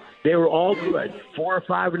what? They were all good. 4 or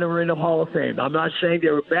 5 of them are in the Hall of Fame. I'm not saying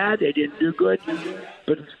they were bad. They didn't do good.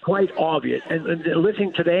 But it's quite obvious. And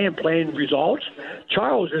listening today and playing results,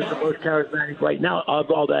 Charles is the most charismatic right now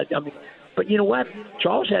of all that. I mean, but you know what?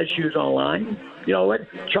 Charles has shoes online. You know what?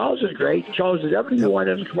 Charles is great. Charles is everything you want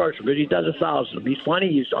in a commercial, but he does 1,000 of them. He's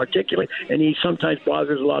funny, he's articulate, and he sometimes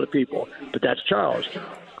bothers a lot of people. But that's Charles.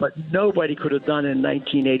 But nobody could have done it in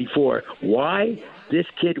 1984. Why? This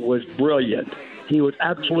kid was brilliant. He was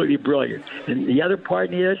absolutely brilliant. And the other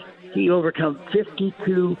part is he overcome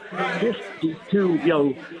 52 days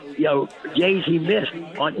he missed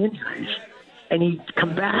on injuries. And he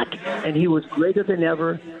come back, and he was greater than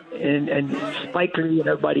ever, and Spike Lee and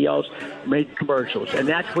everybody else made commercials. And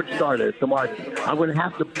that's what started the market. I'm going to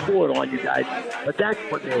have to pull it on you guys, but that's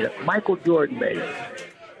what made it. Michael Jordan made it.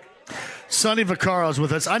 Sonny Vaccaro's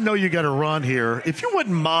with us. I know you got to run here. If you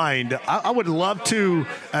wouldn't mind, I would love to,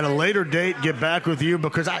 at a later date, get back with you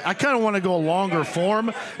because I kind of want to go a longer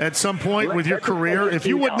form at some point with your career. If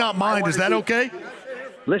you would not mind, is that okay?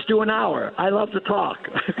 Let's do an hour. I love to talk.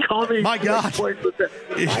 Call me. My God. I swear to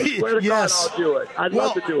Yes. God, I'll do it. I'd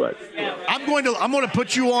love to do it. I'm going to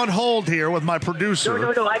put you on hold here with my producer.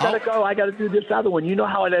 No. I gotta go. I gotta do this other one. You know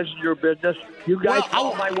how it is in your business. You guys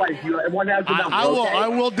call my wife. One has the number. I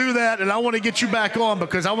will do that, and I want to get you back on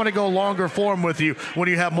because I want to go longer form with you when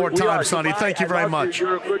you have more time, Sonny. Goodbye. Thank you very much.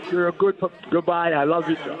 You're a good. Goodbye. I love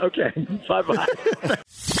you. Okay. Bye-bye.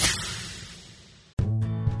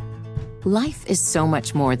 Life is so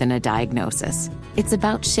much more than a diagnosis. It's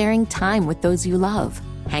about sharing time with those you love,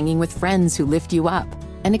 hanging with friends who lift you up,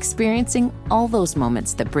 and experiencing all those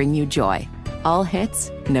moments that bring you joy. All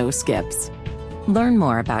hits, no skips. Learn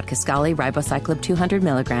more about Kisqali Ribociclib 200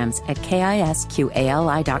 milligrams at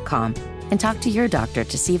KISQALI.com and talk to your doctor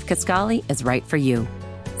to see if Kisqali is right for you.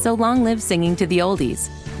 So long live singing to the oldies,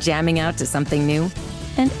 jamming out to something new,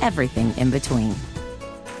 and everything in between.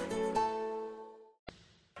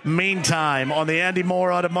 Meantime, on the Andy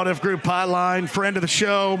Moore Automotive Group hotline, friend of the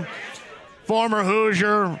show, former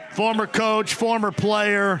Hoosier, former coach, former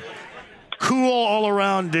player, cool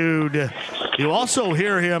all-around dude. You also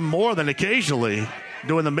hear him more than occasionally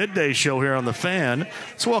doing the midday show here on The Fan.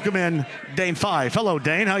 Let's welcome in Dane Fife. Hello,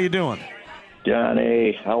 Dane. How you doing?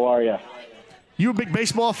 Johnny, how are you? You a big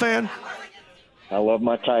baseball fan? I love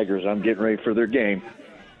my Tigers. I'm getting ready for their game.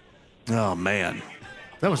 Oh, man.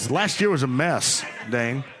 Last year was a mess,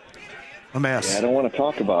 Dane. A mess. Yeah, I don't want to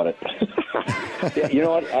talk about it. Yeah, you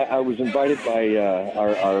know what? I was invited by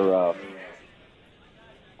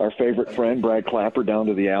our favorite friend, Brad Clapper, down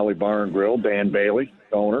to the Alley Bar and Grill. Dan Bailey,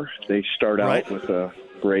 owner. They start out with a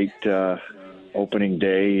great opening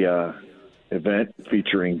day event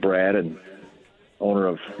featuring Brad and owner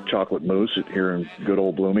of Chocolate Mousse here in good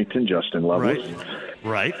old Bloomington, Justin Lovelace.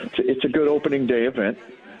 Right. It's a good opening day event.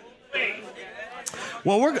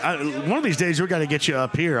 Well, one of these days we're going to get you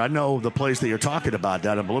up here. I know the place that you're talking about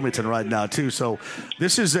down in Bloomington right now, too. So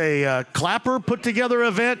this is a Clapper put-together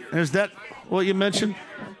event. Is that what you mentioned?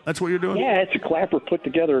 That's what you're doing? Yeah, it's a Clapper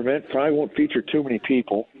put-together event. Probably won't feature too many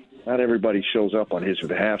people. Not everybody shows up on his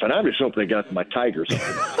behalf. And I just hope they got my Tigers on.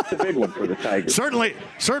 It's a big one for the Tigers.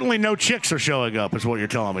 Certainly no chicks are showing up is what you're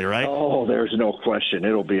telling me, right? Oh, there's no question.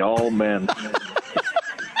 It'll be all men.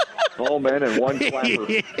 All men and one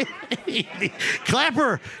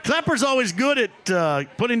Clapper. Clapper's always good at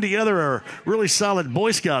putting together a really solid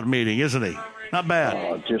Boy Scout meeting, isn't he? Not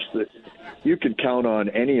bad. You can count on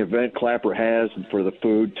any event Clapper has for the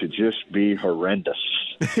food to just be horrendous.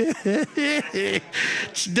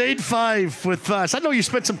 It's day 5 with us. I know you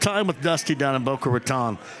spent some time with Dusty down in Boca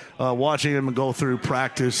Raton, watching him go through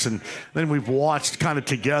practice, and then we've watched kind of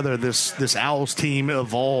together this Owls team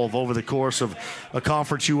evolve over the course of a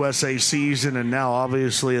Conference USA season, and now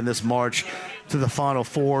obviously in this march to the Final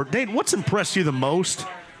Four. Dane, what's impressed you the most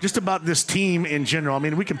just about this team in general? I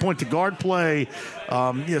mean, we can point to guard play,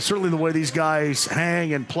 certainly the way these guys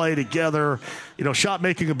hang and play together,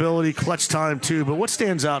 shot-making ability, clutch time too. But what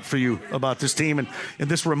stands out for you about this team and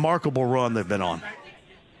this remarkable run they've been on?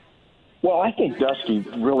 Well, I think Dusty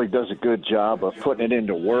really does a good job of putting it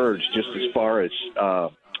into words just as far as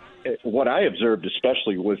what I observed,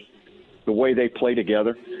 especially with the way they play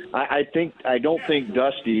together. I don't think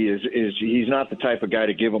Dusty he's not the type of guy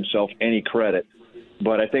to give himself any credit.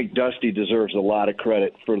 But I think Dusty deserves a lot of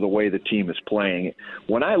credit for the way the team is playing.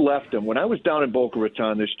 When I left him, when I was down in Boca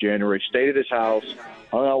Raton this January, stayed at his house,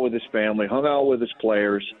 hung out with his family, hung out with his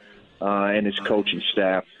players and his coaching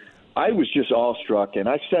staff, I was just awestruck. And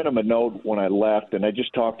I sent him a note when I left, and I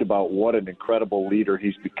just talked about what an incredible leader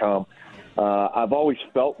he's become. I've always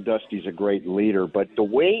felt Dusty's a great leader, but the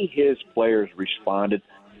way his players respond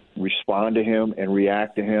to him and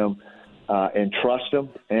react to him, and trust him.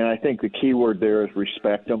 And I think the key word there is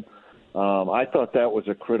respect him. I thought that was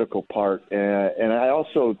a critical part. And I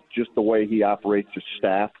also, just the way he operates his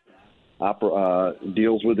staff,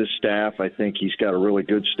 deals with his staff. I think he's got a really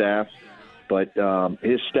good staff. But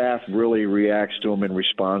his staff really reacts to him and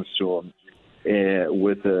responds to him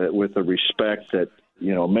with the respect that,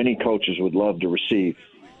 many coaches would love to receive.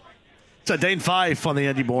 So Dane Fife on the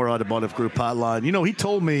Andy Moore Automotive Group hotline. He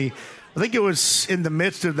told me, I think it was in the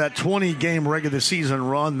midst of that 20-game regular season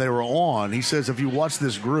run they were on. He says if you watch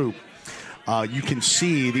this group, you can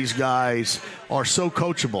see these guys are so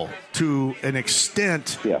coachable to an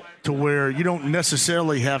extent to where you don't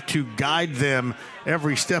necessarily have to guide them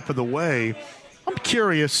every step of the way. I'm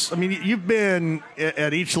curious. I mean, you've been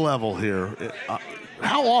at each level here.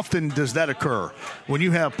 How often does that occur when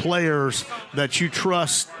you have players that you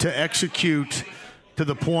trust to execute to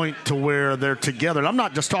the point to where they're together? And I'm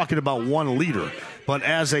not just talking about one leader, but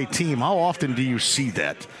as a team. How often do you see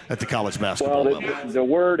that at the college basketball level? The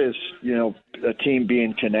word is, a team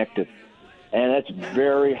being connected. And it's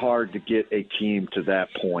very hard to get a team to that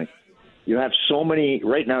point.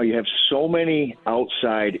 Right now you have so many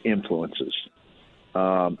outside influences.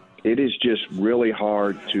 It is just really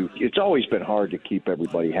hard it's always been hard to keep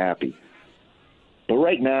everybody happy. But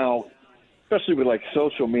right now, especially with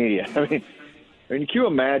social media, I mean, can you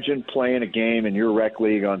imagine playing a game in your rec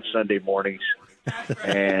league on Sunday mornings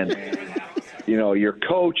and, your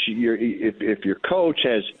coach, if your coach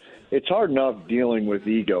has – it's hard enough dealing with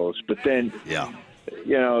egos, but then,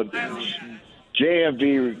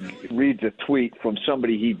 JMV reads a tweet from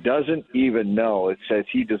somebody he doesn't even know. It says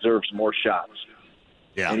he deserves more shots.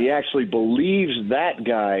 Yeah. And he actually believes that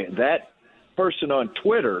guy, that person on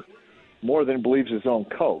Twitter, more than believes his own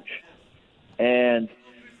coach. And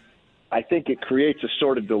I think it creates a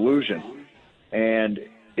sort of delusion. And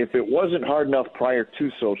if it wasn't hard enough prior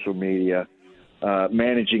to social media,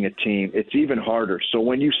 managing a team, it's even harder. So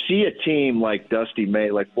when you see a team like Dusty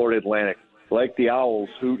May, like Florida Atlantic, like the Owls,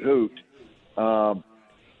 hoot, hoot,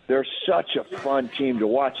 they're such a fun team to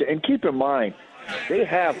watch. And keep in mind, they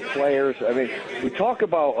have players. I mean, we talk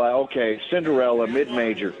about, Cinderella,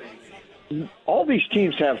 mid-major. All these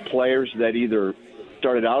teams have players that either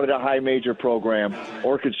started out at a high major program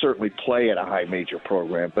or could certainly play at a high major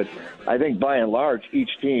program. But I think by and large, each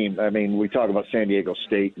team, I mean, we talk about San Diego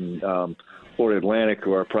State and Florida Atlantic,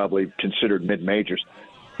 who are probably considered mid-majors.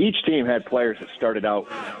 Each team had players that started out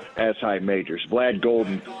as high majors. Vlad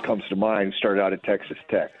Golden comes to mind, started out at Texas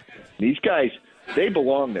Tech. These guys, they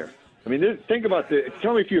belong there. I mean, think about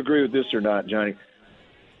tell me if you agree with this or not, Johnny.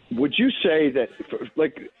 Would you say that,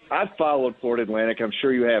 like, I've followed Florida Atlantic, I'm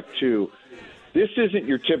sure you have too. This isn't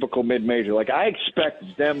your typical mid-major. Like, I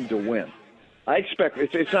expect them to win. I expect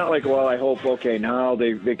it's not like, well, I hope, okay, now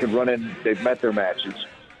they can run in, they've met their matches.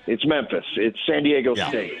 It's Memphis. It's San Diego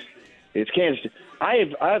State. It's Kansas.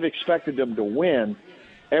 I've expected them to win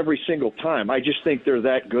every single time. I just think they're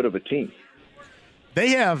that good of a team. They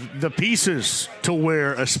have the pieces to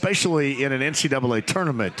where, especially in an NCAA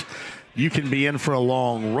tournament, you can be in for a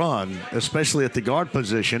long run, especially at the guard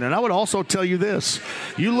position. And I would also tell you this.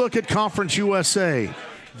 You look at Conference USA,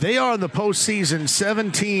 they are in the postseason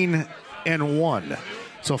 17-1.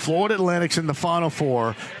 So Florida Atlantic's in the Final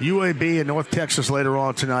Four, UAB and North Texas later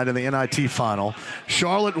on tonight in the NIT Final.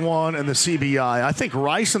 Charlotte won in the CBI. I think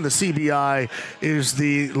Rice in the CBI is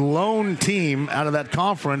the lone team out of that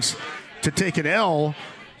conference to take an L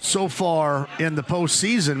so far in the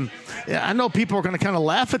postseason. I know people are going to kind of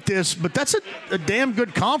laugh at this, but that's a damn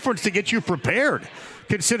good conference to get you prepared,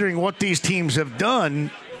 considering what these teams have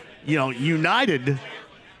done, united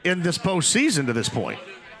in this postseason to this point.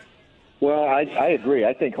 Well, I agree.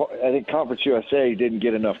 I think Conference USA didn't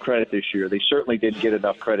get enough credit this year. They certainly didn't get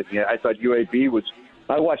enough credit. Yeah, I thought UAB was.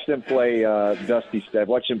 I watched them play Dusty. I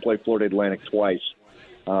watched them play Florida Atlantic twice,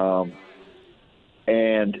 and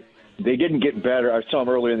they didn't get better. I saw them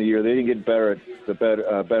earlier in the year. They didn't get better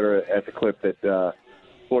at the clip that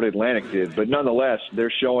Florida Atlantic did. But nonetheless,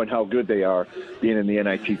 they're showing how good they are being in the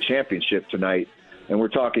NIT championship tonight. And we're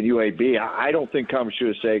talking UAB. I don't think Conference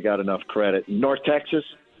USA got enough credit. North Texas.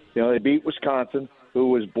 They beat Wisconsin, who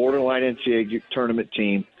was borderline NCAA tournament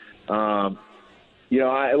team. I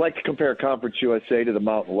like to compare Conference USA to the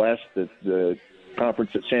Mountain West, the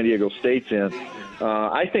conference that San Diego State's in.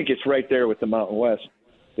 I think it's right there with the Mountain West,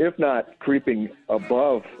 if not creeping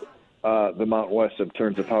above the Mountain West in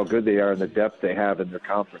terms of how good they are and the depth they have in their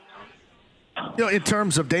conference. In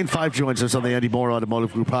terms of Dane Fife joins us on the Andy Moore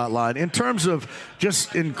Automotive Group hotline. In terms of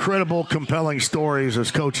just incredible, compelling stories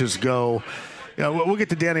as coaches go, we'll get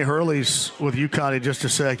to Danny Hurley's with UConn in just a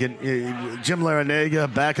second. Jim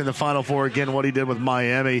Larrañaga back in the Final Four again. What he did with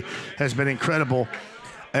Miami has been incredible.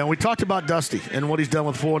 And we talked about Dusty and what he's done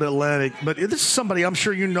with Florida Atlantic. But this is somebody I'm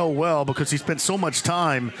sure you know well because he spent so much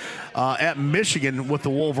time at Michigan with the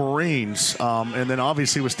Wolverines. And then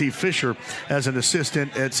obviously with Steve Fisher as an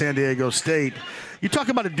assistant at San Diego State. You talk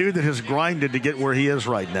about a dude that has grinded to get where he is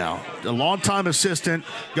right now. A longtime assistant,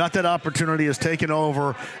 got that opportunity, has taken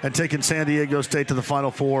over and taken San Diego State to the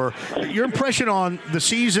Final Four. Your impression on the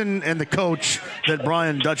season and the coach that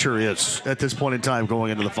Brian Dutcher is at this point in time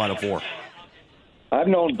going into the Final Four? I've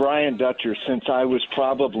known Brian Dutcher since I was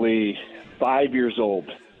probably 5 years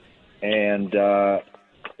old. And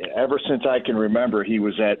ever since I can remember, he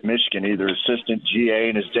was at Michigan, either assistant GA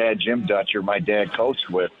and his dad, Jim Dutcher, my dad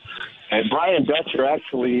coached with. And Brian Dutcher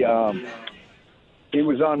actually, he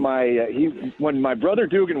was on when my brother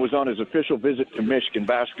Dugan was on his official visit to Michigan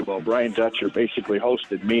basketball, Brian Dutcher basically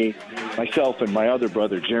hosted me, myself, and my other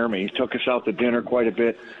brother, Jeremy. He took us out to dinner quite a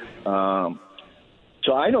bit.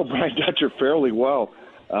 So I know Brian Dutcher fairly well.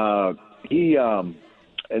 And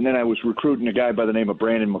then I was recruiting a guy by the name of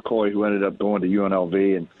Brandon McCoy who ended up going to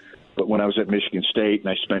UNLV. But when I was at Michigan State, and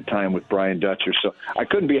I spent time with Brian Dutcher. So I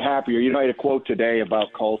couldn't be happier. I had a quote today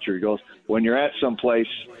about culture. He goes, when you're at some place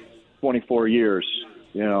 24 years,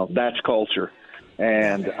 that's culture.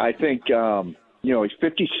 And I think, he's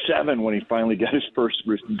 57 when he finally got his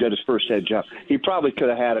first head job. He probably could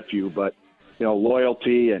have had a few, but,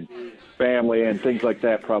 loyalty and family and things like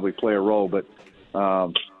that probably play a role. But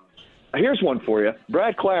here's one for you.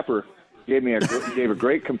 Brad Clapper gave a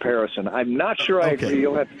great comparison. I'm not sure I agree.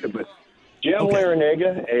 You'll have to, but Jim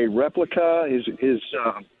Larrañaga, a replica, is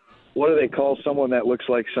what do they call someone that looks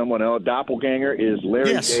like someone else? Doppelganger is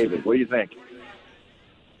Larry David. What do you think?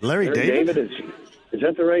 Larry David is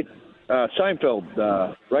that the right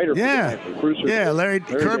Seinfeld writer? Yeah, Larry.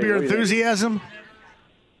 Curb Your Enthusiasm.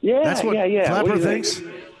 Yeah, that's what Clapper thinks.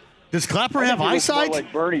 Does Clapper have eyesight?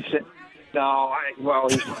 Like Bernie said. No,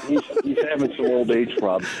 he's having some old age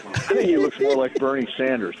problems. I think he looks more like Bernie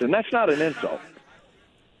Sanders, and that's not an insult.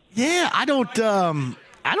 Yeah, I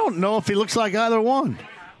don't know if he looks like either one.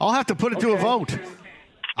 I'll have to put it to a vote.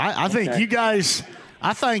 I think you guys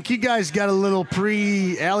got a little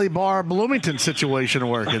pre-Alley Bar Bloomington situation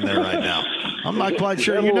working there right now. I'm not quite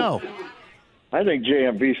sure you know. I think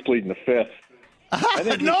JMV's pleading the fifth.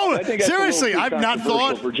 No, seriously, I've not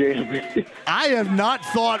thought for JMV. I have not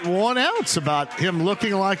thought one ounce about him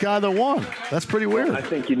looking like either one. That's pretty weird. I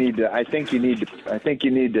think you need to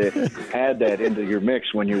add that into your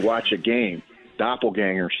mix when you watch a game.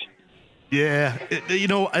 Doppelgangers. Yeah,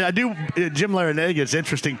 I do. Jim Larrañaga, it's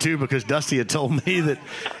interesting, too, because Dusty had told me that,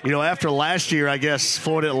 after last year, I guess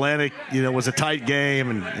Florida Atlantic, was a tight game,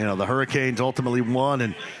 and, the Hurricanes ultimately won,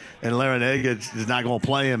 and Larrañaga is not going to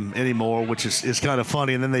play him anymore, which is kind of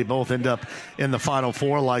funny. And then they both end up in the Final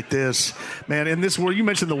Four like this. Man, in this world, you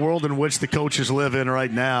mentioned the world in which the coaches live in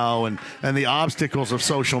right now and the obstacles of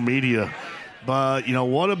social media. But,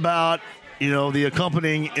 what about the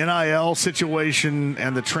accompanying NIL situation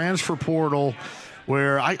and the transfer portal,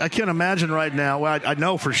 where I can't imagine right now. Well, I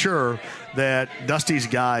know for sure that Dusty's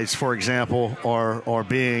guys, for example, are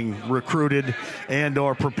being recruited and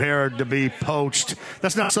are prepared to be poached.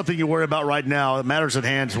 That's not something you worry about right now. It matters at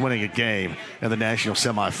hand is winning a game in the national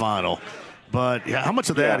semifinal. But how much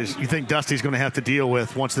of that is you think Dusty's going to have to deal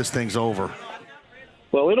with once this thing's over?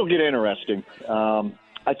 Well, it'll get interesting.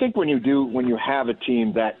 I think when you have a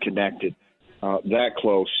team that connected, that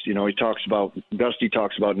close, Dusty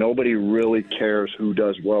talks about nobody really cares who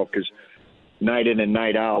does well because night in and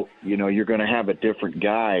night out, you're going to have a different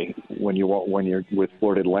guy when you're with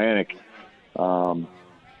Florida Atlantic. Play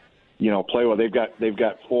well. They've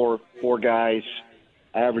got four guys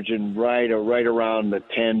averaging right around the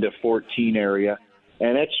 10 to 14 area,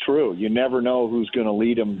 and that's true. You never know who's going to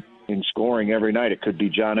lead them in scoring every night. It could be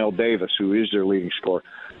John L. Davis, who is their leading scorer.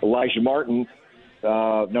 Elijah Martin,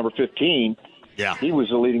 number 15. Yeah, he was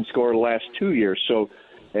the leading scorer the last 2 years. So,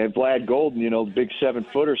 and Vlad Golden, the big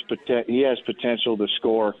 7-footers, he has potential to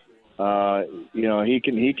score.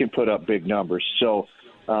 He can put up big numbers. So,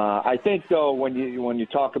 I think though when you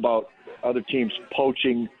talk about other teams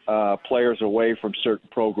poaching players away from certain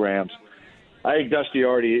programs, I think Dusty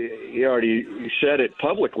already said it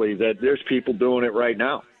publicly that there's people doing it right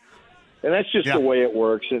now. And that's just the way it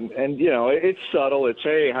works. And it's subtle. It's,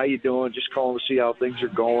 hey, how you doing? Just calling to see how things are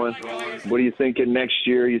going. What are you thinking next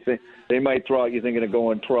year? You think they might throw out you thinking of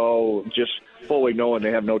going pro, just fully knowing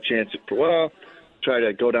they have no chance at pro. Well, try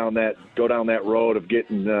to go down that road of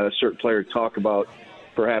getting a certain player to talk about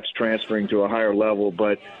perhaps transferring to a higher level.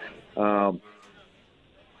 But I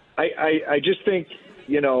just think,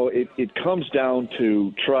 it comes down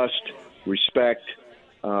to trust, respect,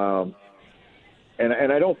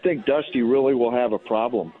 and I don't think Dusty really will have a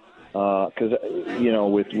problem because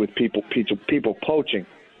with people poaching,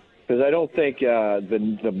 because I don't think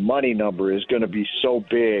the money number is going to be so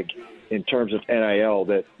big in terms of NIL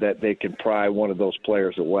that they can pry one of those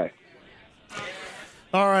players away.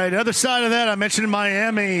 All right, other side of that, I mentioned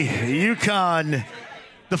Miami, UConn,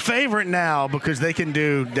 the favorite now because they can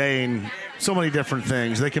do, Dane, so many different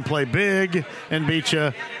things. They can play big and beat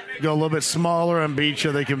you. Go a little bit smaller and beat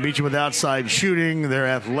you. They can beat you with outside shooting. They're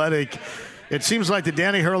athletic. It seems like that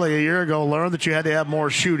Danny Hurley a year ago learned that you had to have more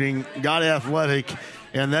shooting, got athletic,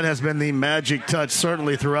 and that has been the magic touch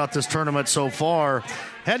certainly throughout this tournament so far.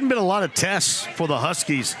 Hadn't been a lot of tests for the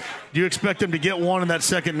Huskies. Do you expect them to get one in that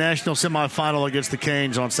second national semifinal against the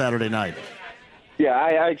Canes on Saturday night? Yeah,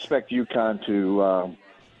 I expect UConn to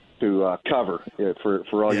cover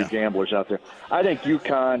for all you gamblers out there. I think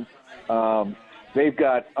UConn they've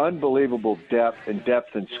got unbelievable depth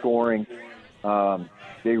in scoring.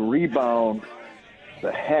 They rebound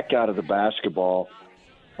the heck out of the basketball.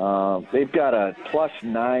 They've got a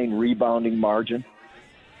 +9 rebounding margin,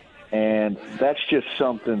 and that's just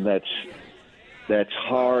something that's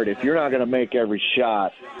hard. If you're not going to make every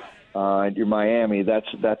shot, and you're Miami,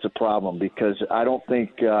 that's a problem because I don't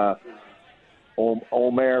think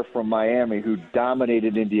Omer from Miami, who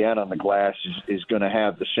dominated Indiana on the glass, is going to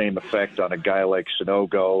have the same effect on a guy like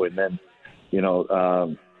Sanogo, and then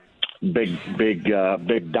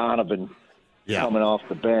big Donovan coming off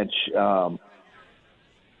the bench,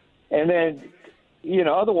 and then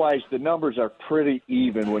otherwise the numbers are pretty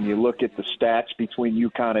even when you look at the stats between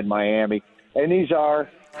UConn and Miami, and these are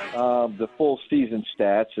the full season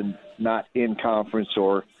stats and not in conference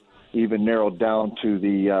or even narrowed down to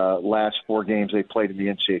the last 4 games they played in the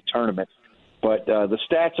NCAA tournament. But the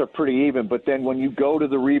stats are pretty even. But then when you go to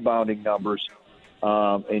the rebounding numbers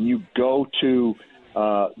and you go to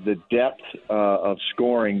the depth of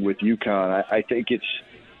scoring with UConn, I think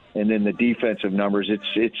and then the defensive numbers,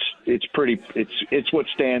 it's what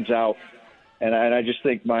stands out. And I just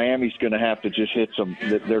think Miami's going to have to just hit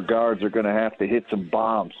their guards are going to have to hit some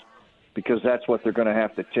bombs because that's what they're going to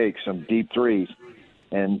have to take, some deep threes.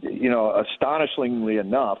 And, astonishingly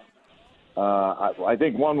enough, I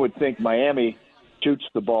think one would think Miami shoots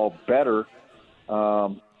the ball better,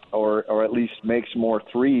 or at least makes more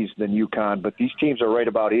threes than UConn. But these teams are right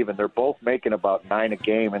about even. They're both making about 9 a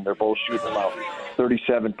game, and they're both shooting about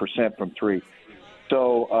 37% from three.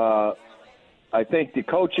 So I think the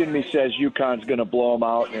coach in me says UConn's going to blow them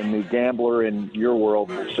out, and the gambler in your world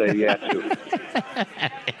will say yeah too.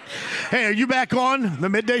 Hey, are you back on the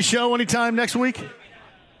midday show anytime next week?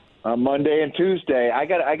 Monday and Tuesday. I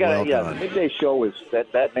got. Well Yeah, done. the midday show is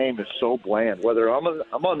that name is so bland. Whether I'm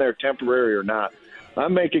on there temporary or not,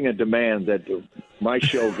 I'm making a demand that my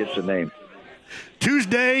show gets a name.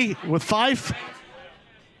 Tuesday with Fife?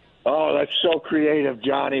 Oh, that's so creative,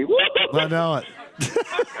 Johnny. I know it.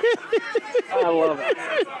 I love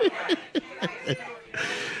it.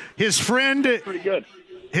 His friend, Pretty good.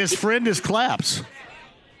 his friend is Claps.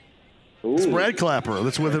 Ooh. It's Brad Clapper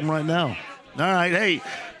that's with him right now. All right, hey,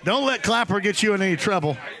 don't let Clapper get you in any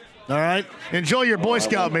trouble. All right? Enjoy your Boy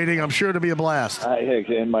Scout meeting. I'm sure it'll be a blast.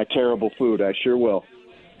 And my terrible food, I sure will.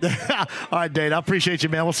 All right, Dave, I appreciate you,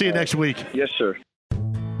 man. We'll see you next week. Yes, sir.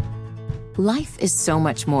 Life is so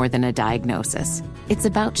much more than a diagnosis. It's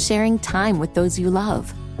about sharing time with those you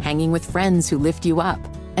love, hanging with friends who lift you up,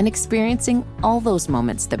 and experiencing all those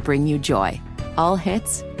moments that bring you joy. All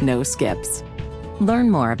hits, no skips. Learn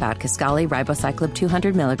more about Kisqali Ribociclib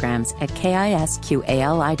 200 milligrams at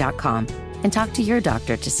KISQALI.com and talk to your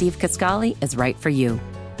doctor to see if Kisqali is right for you.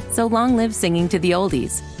 So long live singing to the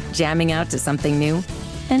oldies, jamming out to something new,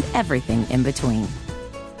 and everything in between.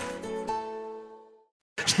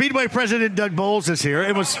 Speedway President Doug Bowles is here.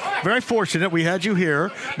 It was very fortunate we had you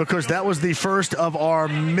here because that was the first of our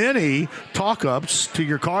many talk-ups to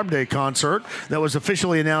your Carb Day concert that was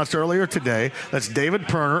officially announced earlier today. That's David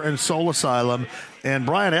Perner and Soul Asylum and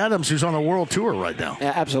Brian Adams, who's on a world tour right now.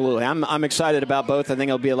 Yeah, absolutely. I'm excited about both. I think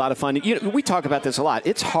it'll be a lot of fun. We talk about this a lot.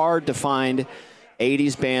 It's hard to find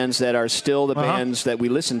 80s bands that are still the bands that we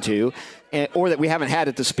listen to or that we haven't had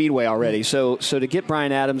at the Speedway already. So to get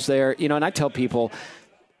Brian Adams there, and I tell people,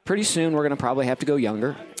 pretty soon we're going to probably have to go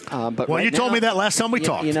younger. But well, right you told now, me that last time we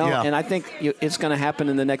talked. Yeah. And I think it's going to happen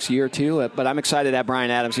in the next year or two. But I'm excited to have Brian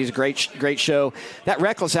Adams. He's a great show. That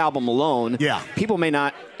Reckless album alone, people may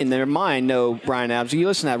not in their mind know Brian Adams. You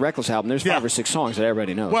listen to that Reckless album, there's 5 or 6 songs that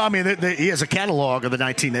everybody knows. Well, I mean, he has a catalog of the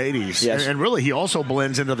 1980s. Yes. And really, he also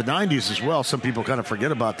blends into the 90s as well. Some people kind of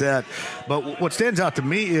forget about that. But what stands out to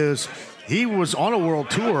me is he was on a world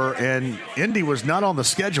tour, and Indy was not on the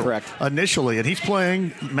schedule initially. And he's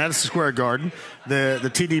playing Madison Square Garden, the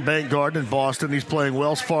TD Bank Garden in Boston. He's playing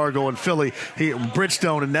Wells Fargo in Philly,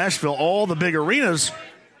 Bridgestone in Nashville, all the big arenas.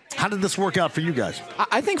 How did this work out for you guys?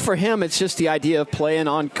 I think for him, it's just the idea of playing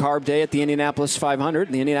on Carb Day at the Indianapolis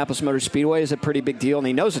 500. The Indianapolis Motor Speedway is a pretty big deal, and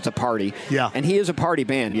he knows it's a party. Yeah. And he is a party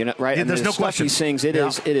band, right? Yeah, and there's no question. He sings, it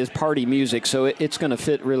is party music, so it's going to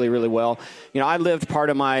fit really, really well. I lived part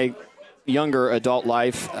of my younger adult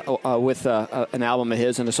life with an album of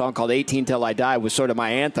his, and a song called 18 Till I Die was sort of my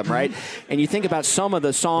anthem, right? And you think about some of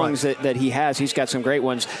the songs that he has. He's got some great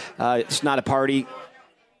ones. It's Not a Party.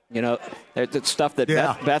 It's stuff that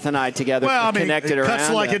Beth and I together connected around. Cuts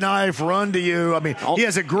Like a Knife, Run to You. I mean, he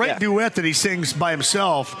has a great duet that he sings by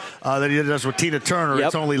himself that he does with Tina Turner.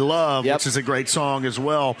 It's Only Love, which is a great song as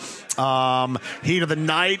well. Heat of the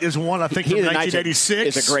Night is one, I think, from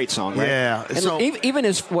 1986. It's a great song, right? Yeah. And so, even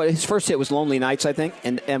his first hit was Lonely Nights, I think,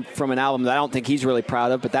 and from an album that I don't think he's really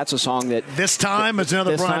proud of, but that's a song that... This Time is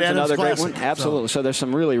another Brian Adams another classic. Great one. Absolutely. So there's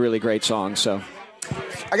some really, really great songs, so...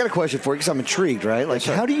 I got a question for you because I'm intrigued, right? Like,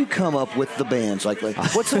 how do you come up with the bands? Like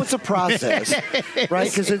what's the process, right?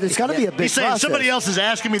 Because it's got to be a big process. Somebody else is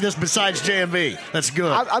asking me this besides JMV. That's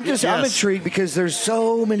good. I'm intrigued because there's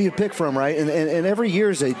so many to pick from, right? And every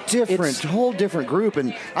year is a whole different group,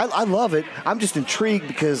 and I love it. I'm just intrigued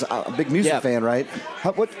because I'm a big music fan, right?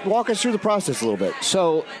 Walk us through the process a little bit.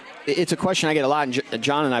 So it's a question I get a lot, and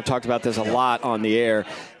John and I have talked about this a lot on the air.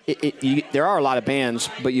 There are a lot of bands,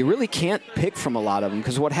 but you really can't pick from a lot of them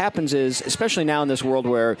because what happens is, especially now in this world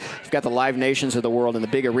where you've got the Live Nations of the world and the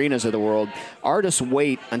big arenas of the world, artists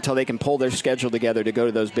wait until they can pull their schedule together to go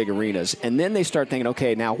to those big arenas. And then they start thinking,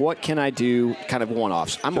 okay, now what can I do kind of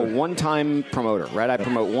one-offs? I'm a one-time promoter, right? I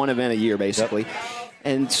promote one event a year, basically. Yep.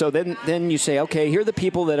 And so then you say, okay, here are the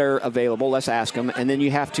people that are available. Let's ask them. And then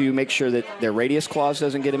you have to make sure that their radius clause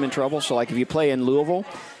doesn't get them in trouble. So like if you play in Louisville,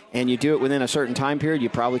 and you do it within a certain time period, you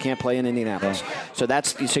probably can't play in Indianapolis. Yeah.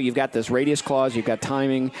 So you've got this radius clause, you've got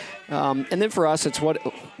timing, and then for us, it's what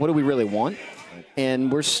do we really want?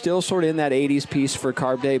 And we're still sort of in that 80s piece for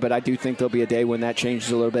Carb Day, but I do think there'll be a day when that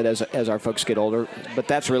changes a little bit as our folks get older. But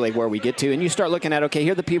that's really where we get to. And you start looking at, okay,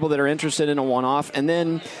 here are the people that are interested in a one-off, and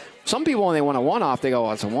then Some people, when they want a one-off, they go,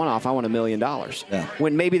 "Oh, it's a one-off. I want $1 million." Yeah.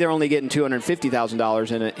 When maybe they're only getting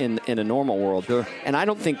 $250,000 in a normal world. Sure. And I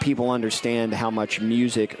don't think people understand how much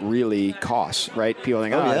music really costs. Right? People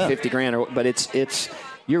think, yeah. $50,000, but it's.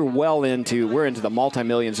 We're into the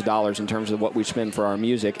multi-millions of dollars in terms of what we spend for our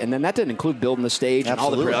music. And then that didn't include building the stage and all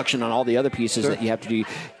the production and all the other pieces that you have to do,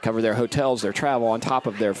 cover their hotels, their travel on top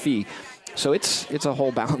of their fee. So it's a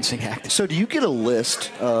whole balancing act. So do you get a list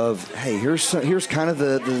of, hey, here's kind of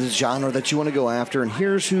the genre that you want to go after, and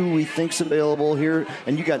here's who we think's available here,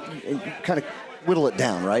 and you kind of whittle it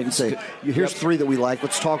down, right? And say, here's 3 that we like.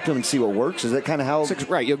 Let's talk to them and see what works. Is that kind of how?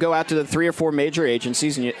 Right. You'll go out to the 3 or 4 major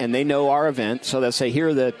agencies, and they know our event. So they'll say, here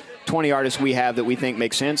are the 20 artists we have that we think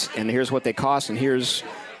make sense, and here's what they cost, and here's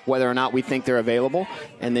whether or not we think they're available.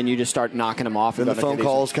 And then you just start knocking them off. And the phone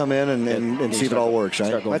calls come in and see if it all works,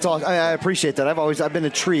 right? That's all. I appreciate that. I've been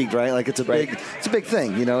intrigued, right? Like it's a big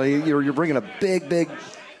thing. You know, you're bringing a big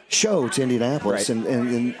show to Indianapolis, right.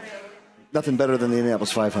 and nothing better than the Indianapolis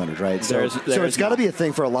 500, right? So it's got to be a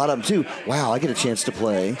thing for a lot of them, too. Wow, I get a chance to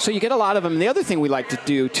play. So you get a lot of them. And the other thing we like to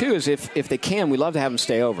do, too, is if they can, we love to have them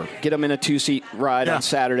stay over. Get them in a 2-seat ride on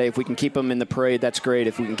Saturday. If we can keep them in the parade, that's great.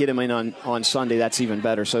 If we can get them in on Sunday, that's even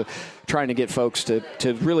better. So trying to get folks to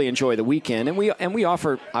really enjoy the weekend. And we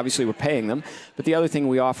offer, obviously, we're paying them. But the other thing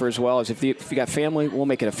we offer as well is if you got family, we'll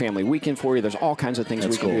make it a family weekend for you. There's all kinds of things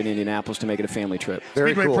we can do in Indianapolis to make it a family trip.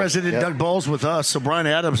 Very Speedway cool. President Doug Bowles with us. So Brian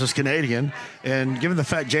Adams is Canadian. And given the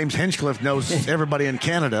fact James Hinchcliffe knows everybody in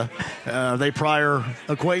Canada, are they prior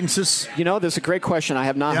acquaintances? You know, that's a great question. I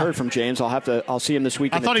have not heard from James. I'll see him this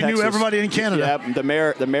weekend. I thought he knew everybody in Canada. Yeah, the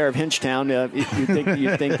mayor of Hinchtown.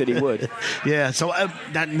 You'd think that he would. Yeah. So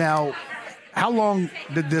now, how long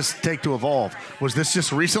did this take to evolve? Was this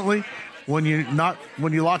just recently when you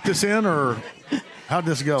locked this in, or how'd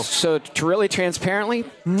this go? So to really transparently,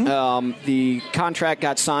 the contract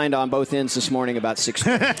got signed on both ends this morning about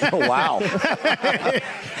 6:30. Oh, wow.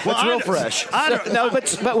 That's real fresh.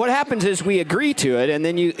 But what happens is we agree to it, and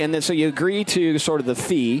then so you agree to sort of the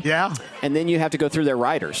fee. Yeah. And then you have to go through their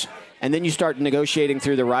riders. And then you start negotiating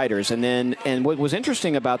through the riders. And what was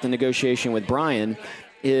interesting about the negotiation with Brian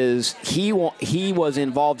is he was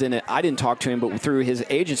involved in it. I didn't talk to him, but through his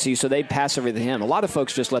agency, so they pass everything to him. A lot of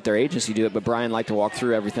folks just let their agency do it, but Brian liked to walk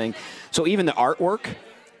through everything. So even the artwork,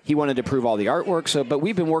 he wanted to prove all the artwork. So, but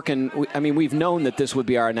we've been working. I mean, we've known that this would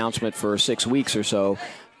be our announcement for 6 weeks or so.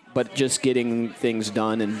 But just getting things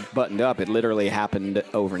done and buttoned up, it literally happened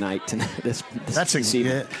overnight. That's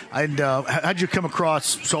yeah. And how'd you come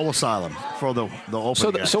across Soul Asylum for the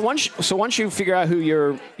opening? So once you figure out who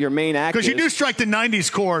your main act is, because you do strike the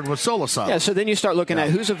 '90s chord with Soul Asylum. Yeah. So then you start looking at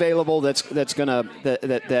who's available.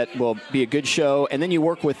 That will be a good show, and then you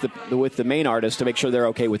work with the main artist to make sure they're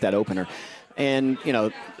okay with that opener. And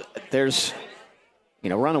there's.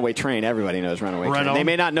 Runaway Train, everybody knows Runaway Train. They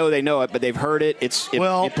may not know they know it, but they've heard it. It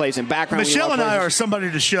plays in background. Michelle and I are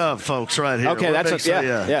somebody to shove, folks, right here. Okay,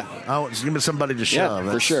 yeah. Give me somebody to shove.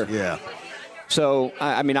 Yeah, for sure. Yeah. So,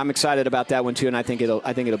 I'm excited about that one, too, and I think it'll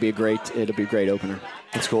be a great opener.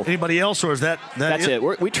 That's cool. Anybody else, or is that's it?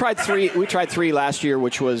 We tried three last year,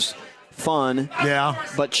 which was fun,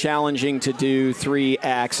 but challenging to do 3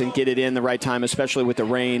 acts and get it in the right time, especially with the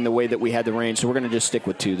rain, the way that we had the rain. So we're going to just stick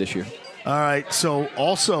with 2 this year. All right. So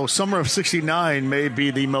also, Summer of '69 may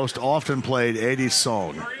be the most often played '80s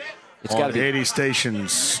song. It's got to be 80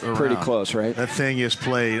 stations around. Pretty close, right? That thing is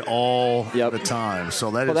played all the time.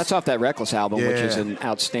 So that's off that Reckless album, which is an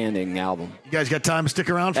outstanding album. You guys got time to stick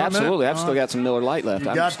around for a minute? Absolutely. I've still got some Miller Lite left.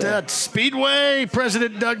 Got that. Speedway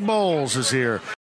President Doug Bowles is here.